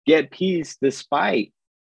 Get peace despite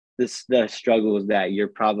the struggles that you're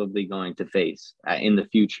probably going to face in the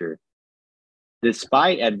future.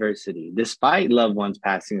 Despite adversity, despite loved ones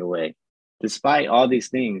passing away, despite all these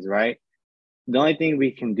things, right? The only thing we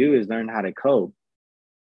can do is learn how to cope.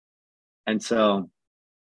 And so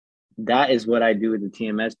that is what I do with the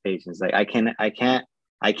TMS patients. Like I can't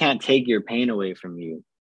take your pain away from you.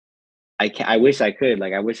 I wish I could.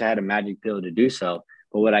 Like I wish I had a magic pill to do so.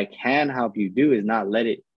 But what I can help you do is not let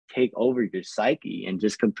it take over your psyche and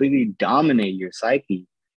just completely dominate your psyche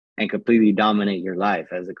and completely dominate your life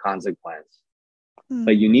as a consequence.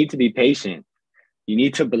 But you need to be patient. You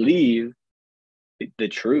need to believe the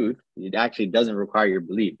truth. It actually doesn't require your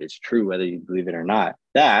belief. It's true whether you believe it or not.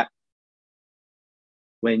 That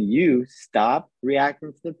when you stop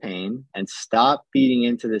reacting to the pain and stop feeding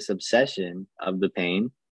into this obsession of the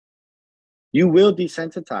pain, you will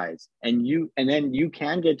desensitize. And then you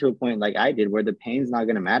can get to a point like I did where the pain's not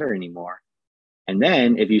going to matter anymore. And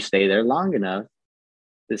then if you stay there long enough,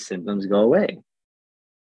 the symptoms go away.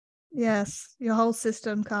 Yes, your whole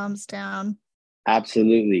system calms down.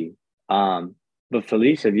 Absolutely. But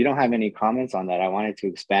Felicia, if you don't have any comments on that, I wanted to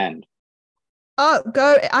expand. Oh,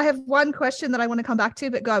 go. I have one question that I want to come back to,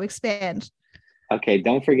 but go expand. Okay,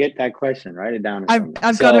 don't forget that question. Write it down.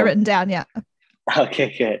 I've got it written down. Yeah.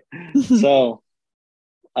 Okay, good. So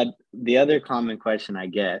the other common question I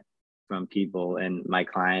get from people and my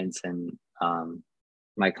clients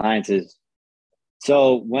is,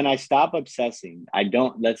 so when I stop obsessing,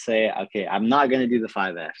 let's say, okay, I'm not going to do the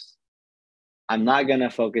 5Fs. I'm not going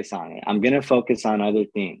to focus on it. I'm going to focus on other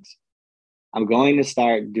things. I'm going to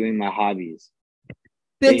start doing my hobbies.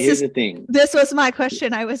 Here's the thing. This was my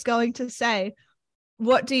question. I was going to say,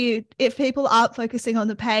 if people aren't focusing on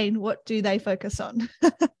the pain, what do they focus on?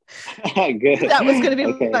 Good. That was going to be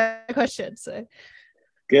my question. So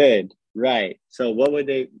good. Right. So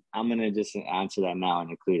I'm going to just answer that now and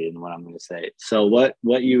include it in what I'm going to say. So what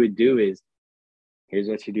you would do is, here's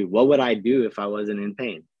what you do. What would I do if I wasn't in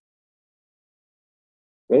pain?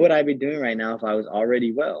 What would I be doing right now if I was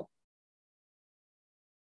already well?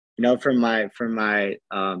 You know, for my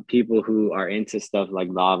people who are into stuff like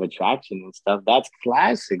law of attraction and stuff, that's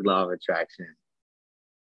classic law of attraction.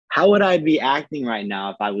 How would I be acting right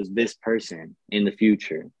now if I was this person in the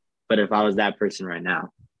future, but if I was that person right now?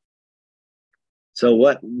 So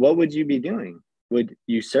what would you be doing?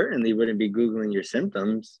 You certainly wouldn't be Googling your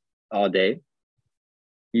symptoms all day.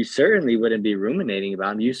 You certainly wouldn't be ruminating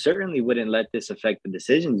about them. You certainly wouldn't let this affect the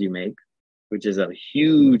decisions you make, which is a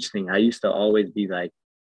huge thing. I used to let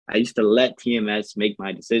TMS make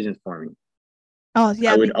my decisions for me. Oh,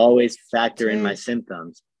 yeah. I would always factor in my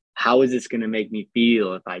symptoms. How is this going to make me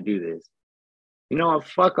feel if I do this? You know,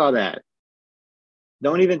 fuck all that.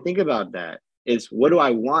 Don't even think about that. It's what do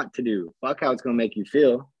I want to do? Fuck how it's going to make you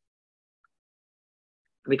feel.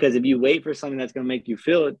 Because if you wait for something that's going to make you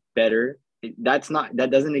feel better, that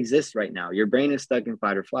doesn't exist right now. Your brain is stuck in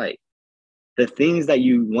fight or flight. The things that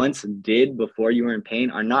you once did before you were in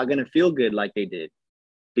pain are not going to feel good like they did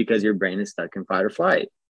because your brain is stuck in fight or flight.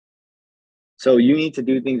 So you need to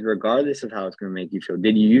do things regardless of how it's going to make you feel.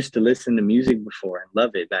 Did you used to listen to music before and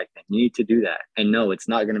love it back then? You need to do that. And no, it's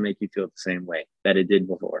not going to make you feel the same way that it did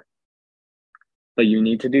before. But you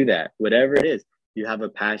need to do that. Whatever it is, you have a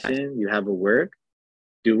passion, you have a work,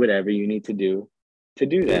 do whatever you need to do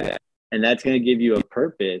that. And that's going to give you a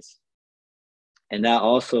purpose. And that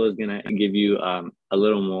also is going to give you a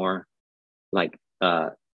little more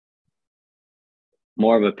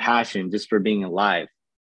more of a passion just for being alive.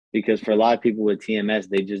 Because for a lot of people with TMS,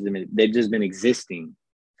 they've just been existing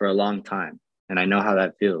for a long time. And I know how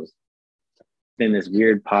that feels. It's been this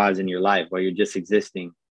weird pause in your life where you're just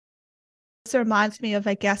existing. This reminds me of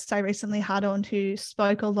a guest I recently had on who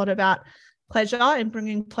spoke a lot about pleasure and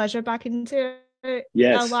bringing pleasure back into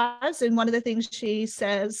our lives. And one of the things she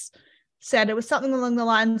said it was something along the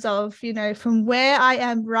lines of, you know, from where I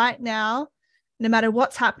am right now, no matter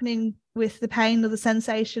what's happening with the pain or the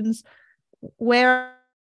sensations, where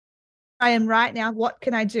I am right now, what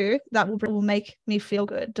can I do that will make me feel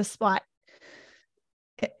good despite,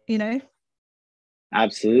 you know?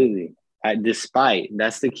 Absolutely. Despite,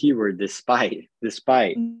 that's the key word, despite. I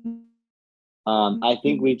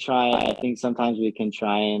think sometimes we can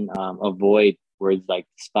try and avoid words like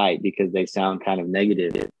despite because they sound kind of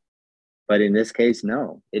negative. But in this case,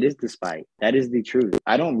 no, it is despite. That is the truth.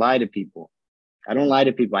 I don't lie to people. I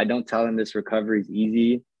don't tell them this recovery is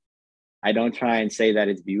easy. I don't try and say that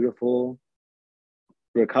it's beautiful.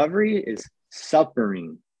 Recovery is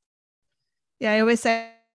suffering. Yeah, I always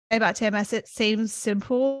say about TMS, it seems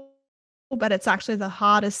simple, but it's actually the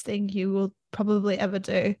hardest thing you will probably ever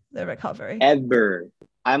do, the recovery. Ever.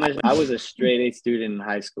 I was a straight A student in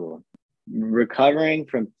high school. Recovering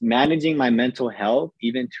from managing my mental health,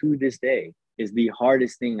 even to this day, is the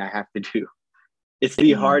hardest thing I have to do. It's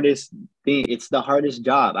the hardest thing. It's the hardest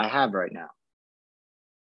job I have right now.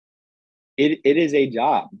 It is a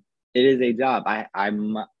job. It is a job.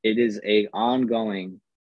 It is a ongoing,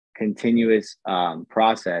 continuous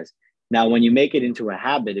process. Now, when you make it into a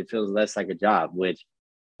habit, it feels less like a job, which,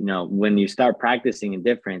 you know, when you start practicing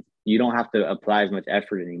indifference, you don't have to apply as much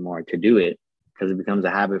effort anymore to do it because it becomes a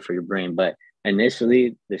habit for your brain. But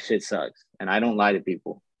initially, the shit sucks. And I don't lie to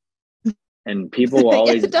people. And people will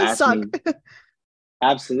always ask me.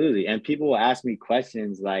 Absolutely. And people will ask me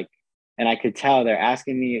questions like, and I could tell they're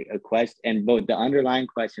asking me a question, and both the underlying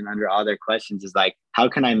question under all their questions is like, how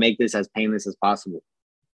can I make this as painless as possible?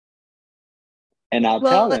 And I'll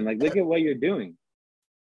tell them, like, look at what you're doing.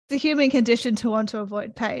 The human condition to want to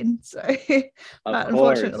avoid pain. So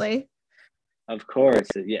unfortunately. Of course.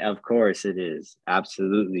 Yeah, of course it is.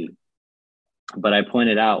 Absolutely. But I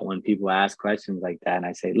pointed out when people ask questions like that, and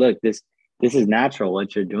I say, look, this is natural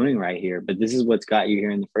what you're doing right here, but this is what's got you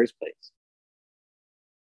here in the first place.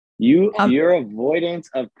 Your avoidance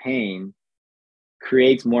of pain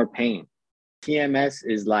creates more pain. TMS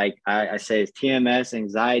is like I say, it's TMS,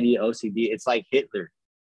 anxiety, OCD. It's like Hitler.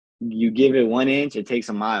 You give it 1 inch, it takes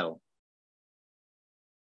a mile.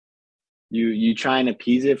 You try and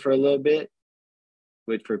appease it for a little bit,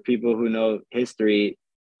 which for people who know history,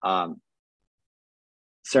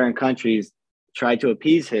 certain countries tried to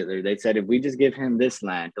appease Hitler. They said, if we just give him this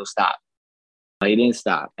land, he'll stop. But he didn't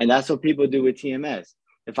stop. And that's what people do with TMS.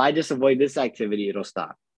 If I just avoid this activity, it'll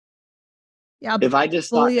stop. Yeah. If I just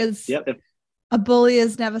stop, a bully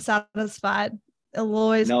is never satisfied. It'll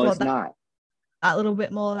always not that little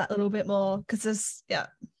bit more, because it's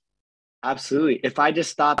absolutely. If I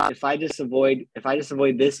just avoid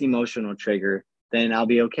this emotional trigger, then I'll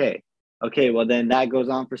be okay. Okay, well then that goes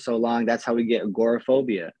on for so long. That's how we get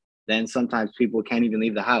agoraphobia. Then sometimes people can't even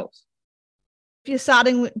leave the house. If you're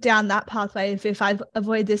starting down that pathway, if I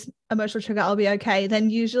avoid this emotional trigger, I'll be okay, then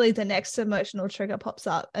usually the next emotional trigger pops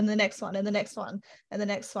up, and the next one, and the next one, and the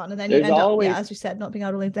next one. And then you end up, as you said, not being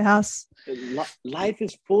able to leave the house. Life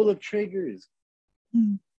is full of triggers.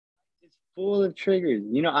 It's full of triggers.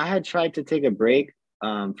 You know, I had tried to take a break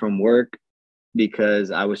from work because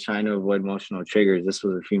I was trying to avoid emotional triggers. This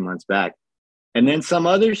was a few months back. And then some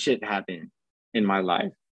other shit happened in my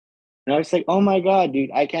life. And I was like, oh my God, dude,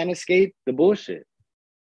 I can't escape the bullshit.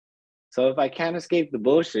 So if I can't escape the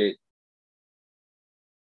bullshit,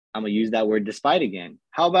 I'm going to use that word despite again.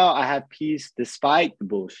 How about I have peace despite the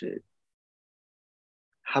bullshit?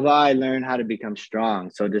 How about I learn how to become strong?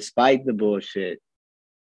 So despite the bullshit,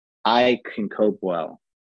 I can cope well.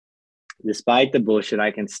 Despite the bullshit, I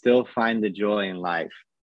can still find the joy in life.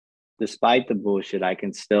 Despite the bullshit, I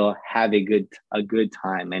can still have a good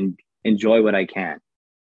time and enjoy what I can.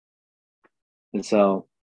 And so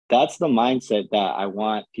that's the mindset that I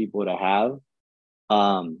want people to have.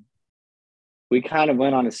 We kind of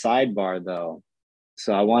went on a sidebar though.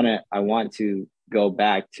 So I want to go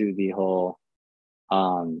back to the whole,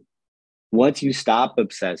 once you stop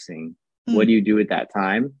obsessing, what do you do at that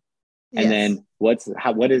time? And then what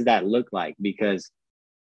does that look like? Because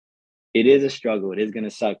it is a struggle. It is going to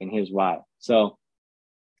suck. And here's why. So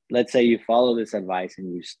let's say you follow this advice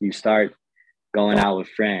and you start going out with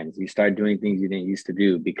friends. You start doing things you didn't used to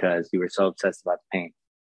do because you were so obsessed about the pain.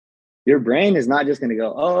 Your brain is not just going to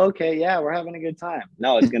go, oh, okay, yeah, we're having a good time.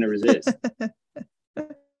 No, it's going to resist.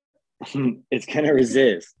 It's going to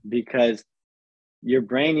resist because your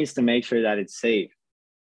brain needs to make sure that it's safe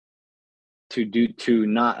to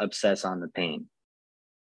not obsess on the pain.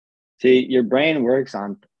 See, your brain works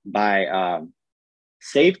by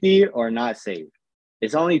safety or not safe.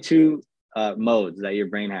 It's only two modes that your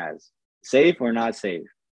brain has: safe or not safe.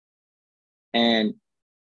 And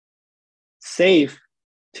safe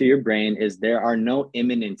to your brain is there are no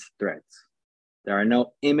imminent threats. There are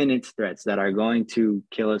no imminent threats that are going to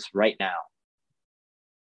kill us right now.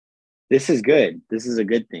 This is good. This is a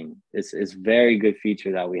good thing. It's a very good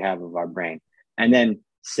feature that we have of our brain. And then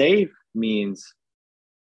safe means,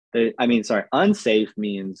 unsafe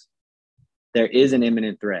means there is an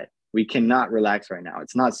imminent threat. We cannot relax right now.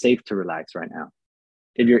 It's not safe to relax right now.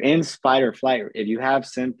 If you're in fight or flight, if you have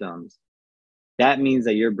symptoms, that means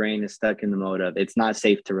that your brain is stuck in the mode of it's not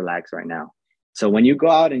safe to relax right now. So when you go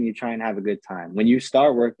out and you try and have a good time, when you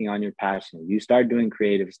start working on your passion, you start doing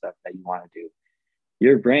creative stuff that you want to do,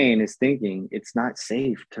 your brain is thinking it's not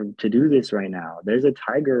safe to do this right now. There's a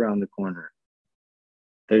tiger around the corner.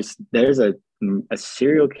 There's a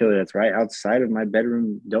serial killer that's right outside of my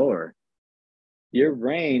bedroom door. Your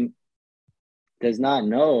brain does not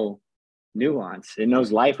know nuance. It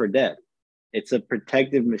knows life or death. It's a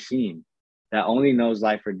protective machine that only knows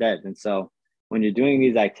life or death. And so when you're doing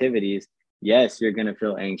these activities, yes, you're going to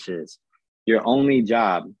feel anxious. Here's your only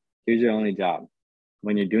job.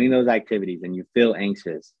 When you're doing those activities and you feel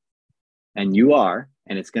anxious, and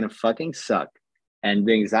it's going to fucking suck. And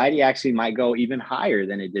the anxiety actually might go even higher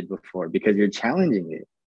than it did before because you're challenging it.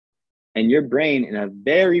 And your brain, in a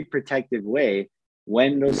very protective way,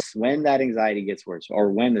 when that anxiety gets worse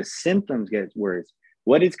or when the symptoms get worse,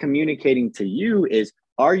 what it's communicating to you is,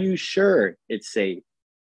 are you sure it's safe?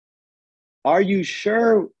 Are you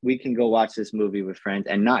sure we can go watch this movie with friends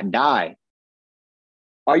and not die?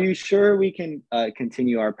 Are you sure we can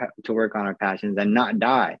continue to work on our passions and not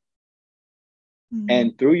die? Mm-hmm.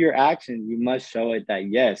 And through your actions, you must show it that,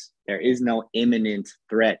 yes, there is no imminent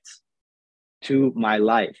threat to my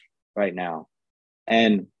life right now.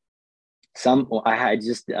 And I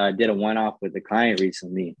just did a one-off with a client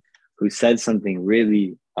recently who said something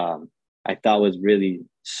really I thought was really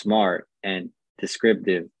smart and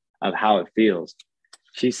descriptive of how it feels.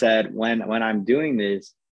 She said, when I'm doing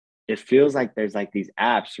this, it feels like there's like these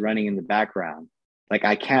apps running in the background. Like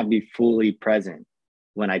I can't be fully present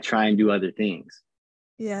when I try and do other things.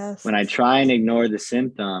 Yes. When I try and ignore the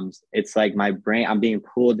symptoms, it's like my brain, I'm being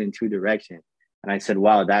pulled in two directions. And I said,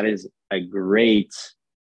 wow, that is a great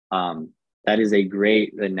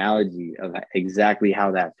analogy of exactly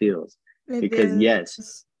how that feels. Because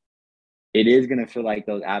yes, it is going to feel like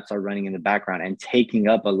those apps are running in the background and taking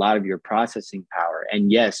up a lot of your processing power.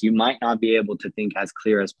 And yes, you might not be able to think as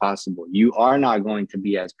clear as possible. You are not going to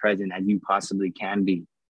be as present as you possibly can be.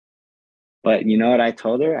 But you know what I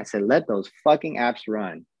told her? I said, let those fucking apps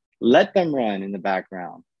run. Let them run in the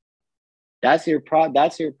background. That's your problem.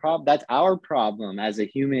 That's our problem as a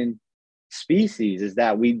human species, is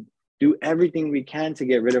that we do everything we can to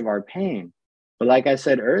get rid of our pain. But like I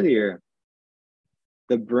said earlier,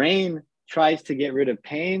 the brain tries to get rid of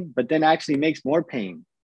pain, but then actually makes more pain.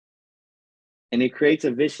 And it creates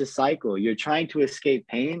a vicious cycle. You're trying to escape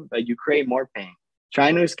pain, but you create more pain.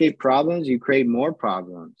 Trying to escape problems, you create more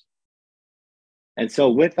problems. And so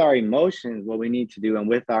with our emotions, what we need to do, and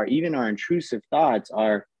with even our intrusive thoughts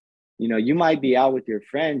are, you might be out with your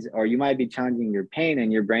friends, or you might be challenging your pain,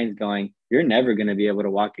 and your brain's going, you're never going to be able to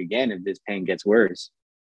walk again if this pain gets worse.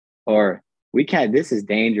 Or this is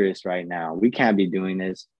dangerous right now. We can't be doing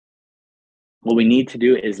this. What we need to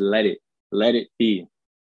do is let it be.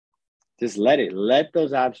 Just let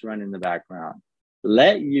those apps run in the background.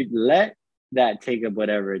 Let that take up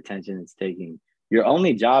whatever attention it's taking. Your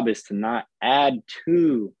only job is to not add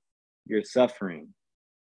to your suffering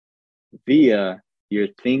via your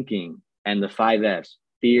thinking and the 5 F's: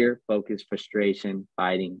 fear, focus, frustration,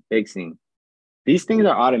 fighting, fixing. These things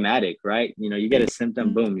are automatic, right? You get a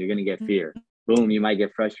symptom, boom, you're going to get fear. Boom, you might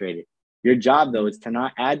get frustrated. Your job, though, is to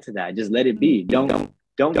not add to that. Just let it be. Don't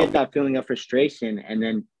get that feeling of frustration and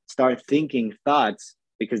then start thinking thoughts,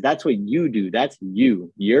 because that's what you do. That's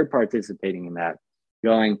you. You're participating in that.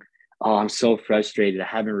 Going, oh, I'm so frustrated. I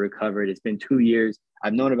haven't recovered. It's been 2 years.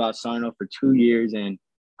 I've known about Sarno for 2 years and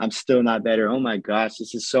I'm still not better. Oh my gosh,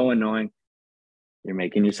 this is so annoying. You're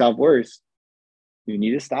making yourself worse. You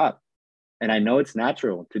need to stop. And I know it's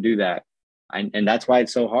natural to do that. And that's why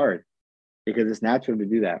it's so hard, because it's natural to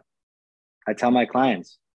do that. I tell my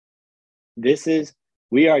clients,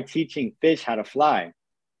 we are teaching fish how to fly.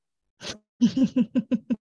 Teaching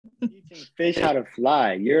fish how to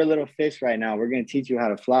fly. You're a little fish right now. We're going to teach you how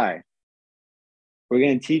to fly. We're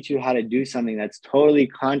going to teach you how to do something that's totally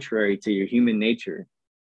contrary to your human nature.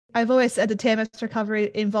 I've always said the TMS recovery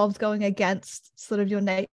involves going against sort of your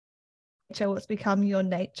nature, what's become your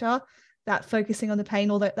nature, that focusing on the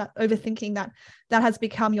pain, or that overthinking that has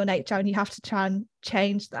become your nature, and you have to try and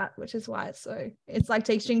change that, which is why it's like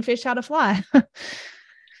teaching fish how to fly.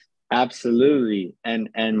 Absolutely.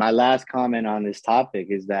 And my last comment on this topic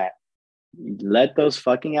is that let those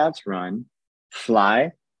fucking apps run,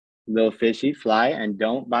 fly, little fishy, fly, and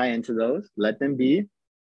don't buy into those. Let them be.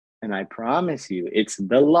 And I promise you, it's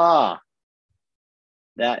the law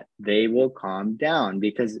that they will calm down,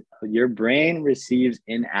 because your brain receives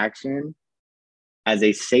inaction as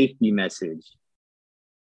a safety message.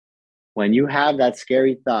 When you have that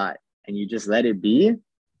scary thought and you just let it be,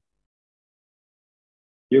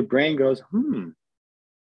 your brain goes,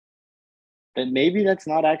 then maybe that's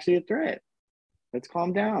not actually a threat. Let's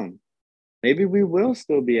calm down. Maybe we will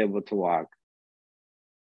still be able to walk.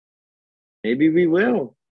 Maybe we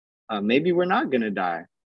will. Maybe we're not going to die.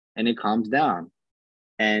 And it calms down.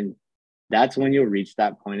 And that's when you'll reach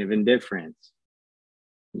that point of indifference.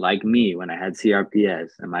 Like me, when I had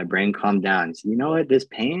CRPS and my brain calmed down and said, you know what? This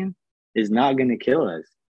pain is not going to kill us.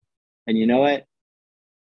 And you know what?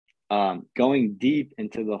 Going deep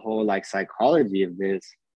into the whole psychology of this,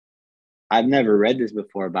 I've never read this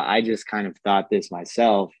before, but I just kind of thought this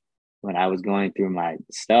myself when I was going through my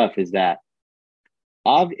stuff, is that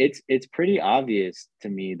it's pretty obvious to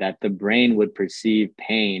me that the brain would perceive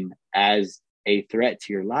pain as a threat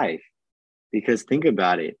to your life. Because think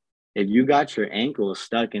about it. If you got your ankle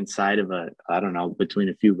stuck inside of between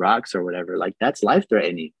a few rocks or whatever, that's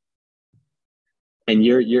life-threatening. And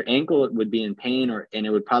your ankle would be in pain, and it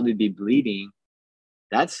would probably be bleeding.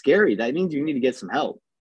 That's scary. That means you need to get some help.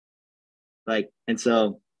 And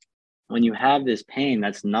so when you have this pain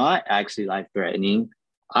that's not actually life-threatening,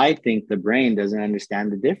 I think the brain doesn't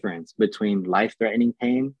understand the difference between life-threatening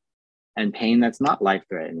pain and pain that's not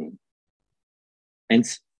life-threatening. And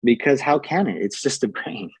because how can it? It's just the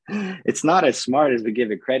brain. It's not as smart as we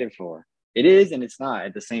give it credit for. It is, and it's not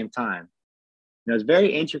at the same time. It's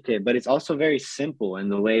very intricate, but it's also very simple in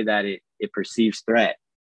the way that it perceives threat.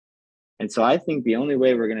 And so I think the only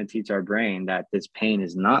way we're going to teach our brain that this pain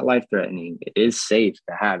is not life-threatening, it is safe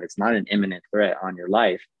to have, it's not an imminent threat on your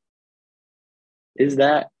life, is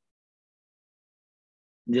that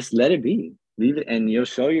just let it be. Leave it, and you'll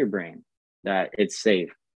show your brain that it's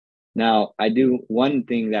safe. Now, I do one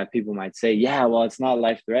thing that people might say, yeah, well, it's not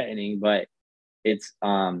life-threatening, but it's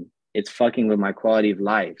fucking with my quality of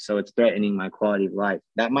life. So it's threatening my quality of life.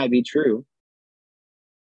 That might be true.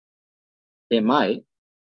 It might,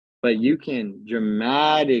 but you can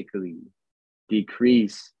dramatically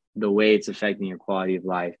decrease the way it's affecting your quality of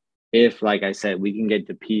life if, like I said, we can get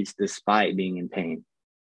to peace despite being in pain.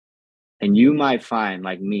 And you might find,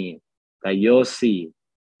 like me, that you'll see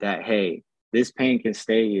that, hey, this pain can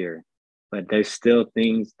stay here, but there's still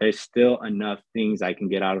enough things I can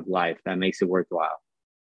get out of life that makes it worthwhile.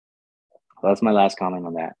 So that's my last comment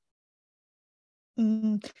on that.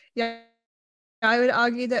 Yeah, I would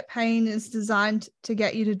argue that pain is designed to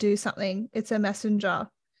get you to do something. It's a messenger.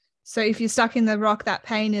 So if you're stuck in the rock, that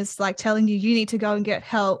pain is like telling you need to go and get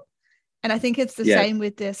help. And I think it's the same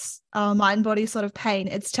with this mind body sort of pain.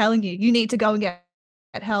 It's telling you need to go and get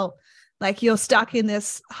help. Like you're stuck in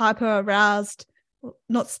this hyper aroused,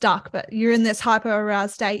 not stuck, but you're in this hyper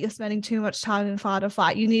aroused state. You're spending too much time in fight or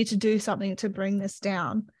flight. You need to do something to bring this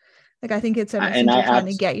down. Like I think it's a messenger trying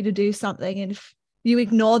to get you to do something. And if you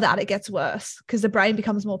ignore that, it gets worse because the brain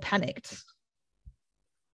becomes more panicked.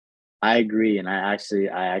 I agree. And I actually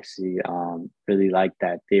really like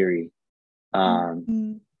that theory.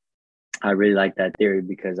 I really like that theory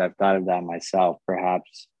because I've thought of that myself.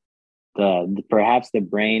 Perhaps the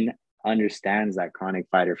brain understands that chronic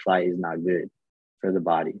fight or flight is not good for the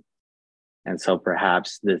body. And so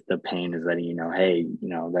perhaps the pain is letting you know, hey,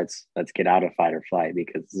 let's get out of fight or flight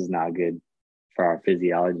because this is not good for our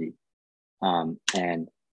physiology. And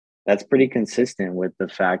that's pretty consistent with the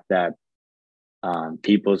fact that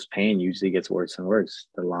people's pain usually gets worse and worse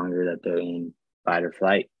the longer that they're in fight or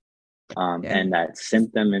flight. And that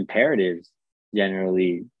symptom imperatives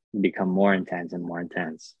generally become more intense and more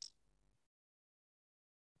intense.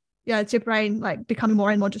 Yeah, it's your brain like becoming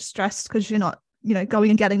more and more distressed because you're not, going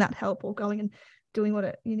and getting that help or going and doing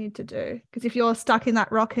what you need to do. Because if you're stuck in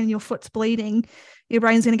that rock and your foot's bleeding, your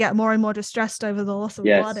brain's going to get more and more distressed over the loss of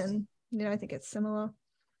blood. And, I think it's similar.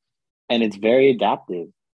 And it's very adaptive.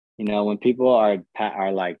 When people are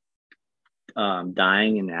like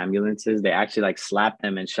dying in ambulances, they actually like slap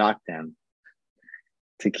them and shock them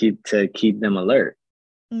to keep them alert.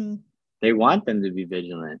 They want them to be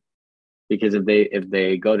vigilant because if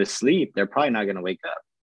they go to sleep, they're probably not going to wake up.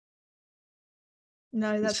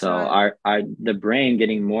 No, that's so right. The brain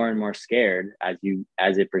getting more and more scared as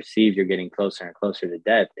it perceives you're getting closer and closer to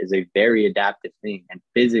death is a very adaptive thing, and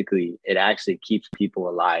physically it actually keeps people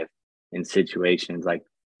alive in situations like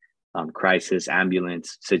crisis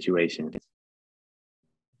ambulance situations.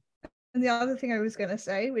 And the other thing I was going to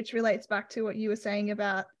say, which relates back to what you were saying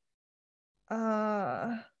about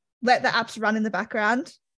let the apps run in the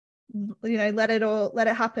background, let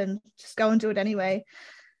it happen, just go and do it anyway.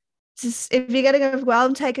 Just if you're getting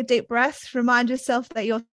overwhelmed, take a deep breath, remind yourself that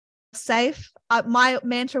you're safe. My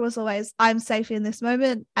mantra was always, I'm safe in this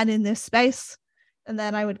moment and in this space. And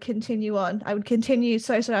then I would continue on. I would continue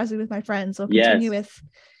socializing with my friends or continue with,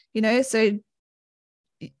 so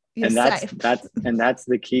you're safe. That's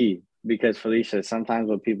the key. Because Felicia, sometimes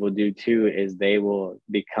what people do too is they will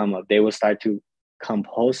start to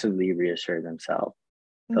compulsively reassure themselves.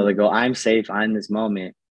 So they go, I'm safe, I'm in this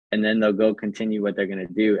moment. And then they'll go continue what they're going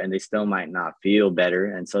to do. And they still might not feel better.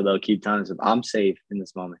 And so they'll keep telling themselves, I'm safe in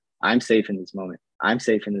this moment. I'm safe in this moment. I'm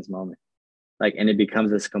safe in this moment. And it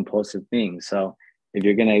becomes this compulsive thing. So if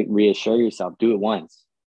you're going to reassure yourself, do it once.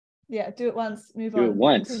 Yeah, do it once, move on. Do it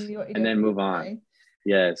once, and then move on.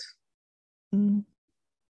 Yes. All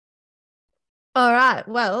right.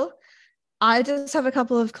 Well, I just have a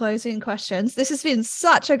couple of closing questions. This has been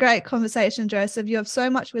such a great conversation, Joseph. You have so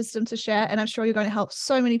much wisdom to share, and I'm sure you're going to help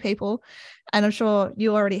so many people, and I'm sure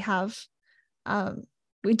you already have.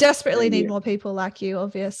 We desperately need more people like you,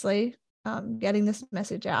 obviously, getting this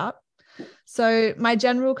message out. So my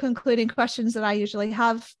general concluding questions that I usually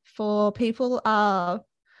have for people are,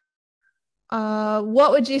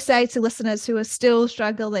 what would you say to listeners who are still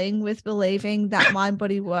struggling with believing that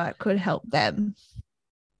mind-body work could help them?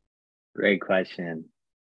 Great question.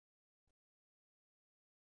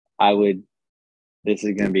 This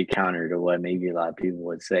is going to be counter to what maybe a lot of people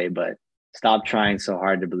would say, but stop trying so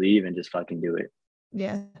hard to believe and just fucking do it.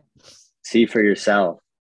 Yeah. See for yourself.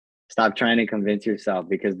 Stop trying to convince yourself,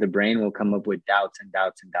 because the brain will come up with doubts and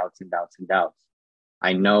doubts and doubts and doubts and doubts.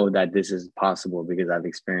 I know that this is possible because I've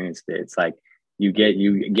experienced it. It's like You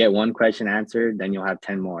get one question answered, then you'll have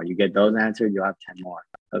 10 more. You get those answered, you'll have 10 more.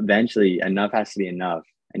 Eventually, enough has to be enough,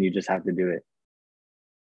 and you just have to do it.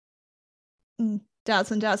 Doubts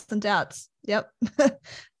and doubts and doubts. Yep.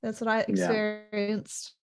 That's what I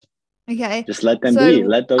experienced. Okay. Just let them be.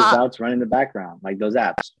 Let those doubts run in the background, like those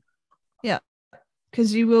apps. Yeah.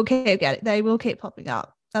 Because you will keep getting, they will keep popping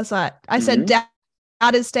up. That's right. I said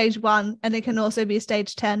doubt is stage 1, and it can also be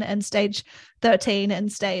stage 10 and stage 13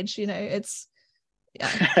 and stage, it's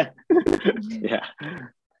yeah.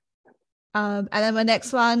 And then my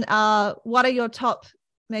next one, what are your top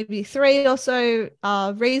maybe 3 or so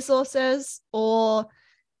resources or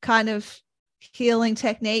kind of healing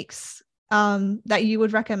techniques that you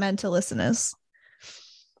would recommend to listeners?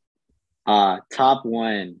 Top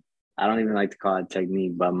 1, I don't even like to call it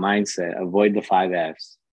technique, but mindset. Avoid the 5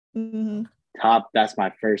 F's. That's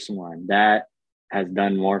my first one. That has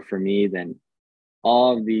done more for me than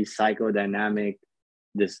all of the psychodynamic,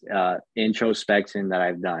 this introspection that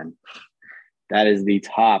I've done. That is the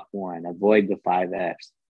top one. Avoid the 5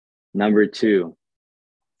 F's. Number 2,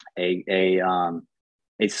 a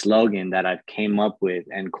slogan that I've came up with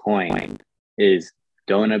and coined is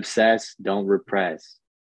don't obsess, don't repress.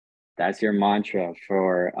 That's your mantra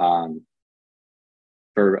for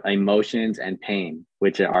emotions and pain,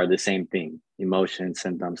 which are the same thing. Emotions,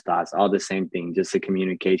 symptoms, thoughts, all the same thing. Just a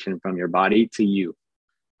communication from your body to you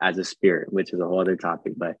as a spirit, which is a whole other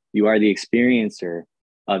topic. But you are the experiencer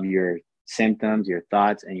of your symptoms, your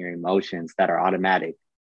thoughts, and your emotions that are automatic.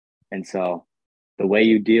 And so the way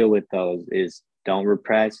you deal with those is don't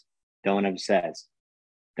repress, don't obsess.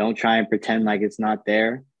 Don't try and pretend like it's not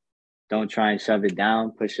there. Don't try and shove it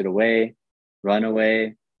down, push it away, run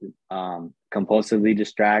away, compulsively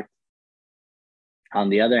distract. On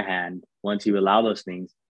the other hand, once you allow those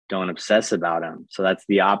things, don't obsess about them. So that's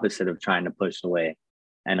the opposite of trying to push away.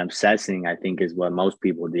 And obsessing, I think, is what most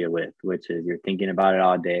people deal with, which is you're thinking about it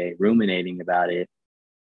all day, ruminating about it,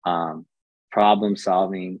 problem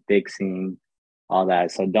solving, fixing, all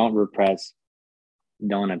that. So don't repress,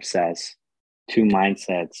 don't obsess. 2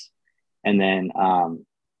 mindsets. And then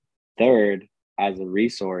third, as a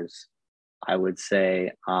resource, I would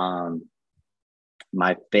say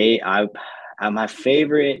my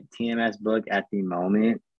favorite TMS book at the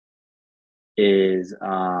moment is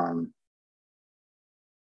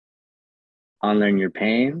Unlearn Your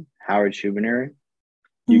Pain, Howard Schubiner.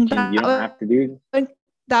 You don't have to do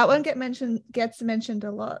that one. Gets mentioned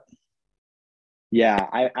a lot. Yeah,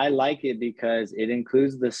 I like it because it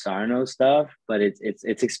includes the Sarno stuff, but it's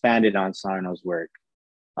expanded on Sarno's work,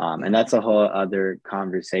 and that's a whole other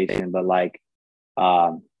conversation. But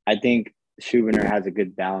I think Schubiner has a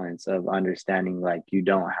good balance of understanding like you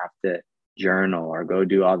don't have to journal or go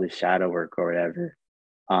do all the shadow work or whatever.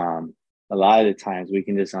 A lot of the times we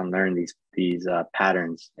can just unlearn these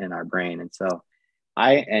patterns in our brain, and so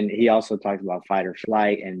and he also talks about fight or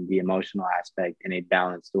flight and the emotional aspect in a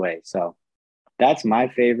balanced way. So that's my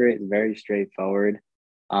favorite. Very straightforward.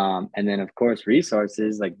 And then of course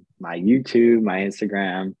resources like my YouTube, my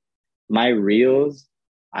Instagram, my reels.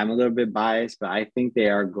 I'm a little bit biased, but I think they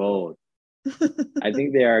are gold. I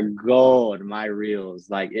think they are gold. My reels,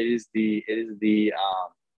 like it is the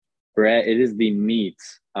bread. It is the meat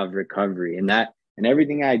of recovery, and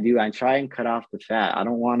everything I do, I try and cut off the fat. I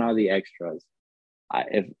don't want all the extras.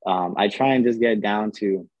 I try and just get down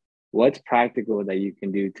to what's practical that you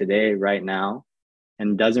can do today, right now,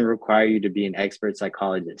 and doesn't require you to be an expert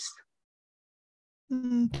psychologist.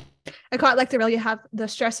 I quite like the reel you have, the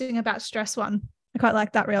stressing about stress one. I quite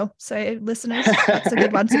like that reel. So listeners, that's a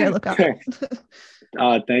good one to go look up.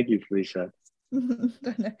 Oh, thank you, Felicia.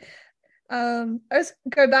 Don't know. I just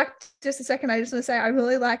go back just a second. I just want to say I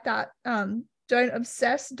really like that. Don't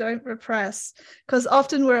obsess, don't repress, because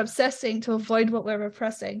often we're obsessing to avoid what we're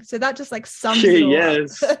repressing. So that just like sums it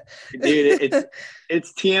all up. Dude,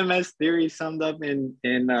 it's TMS theory summed up in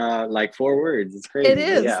like 4 words. It's crazy. It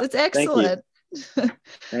is. Yeah. It's excellent.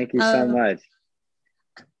 Thank you so much.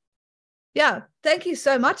 Yeah, thank you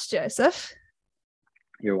so much, Joseph.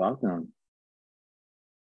 You're welcome.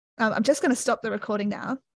 I'm just going to stop the recording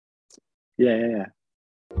now. Yeah.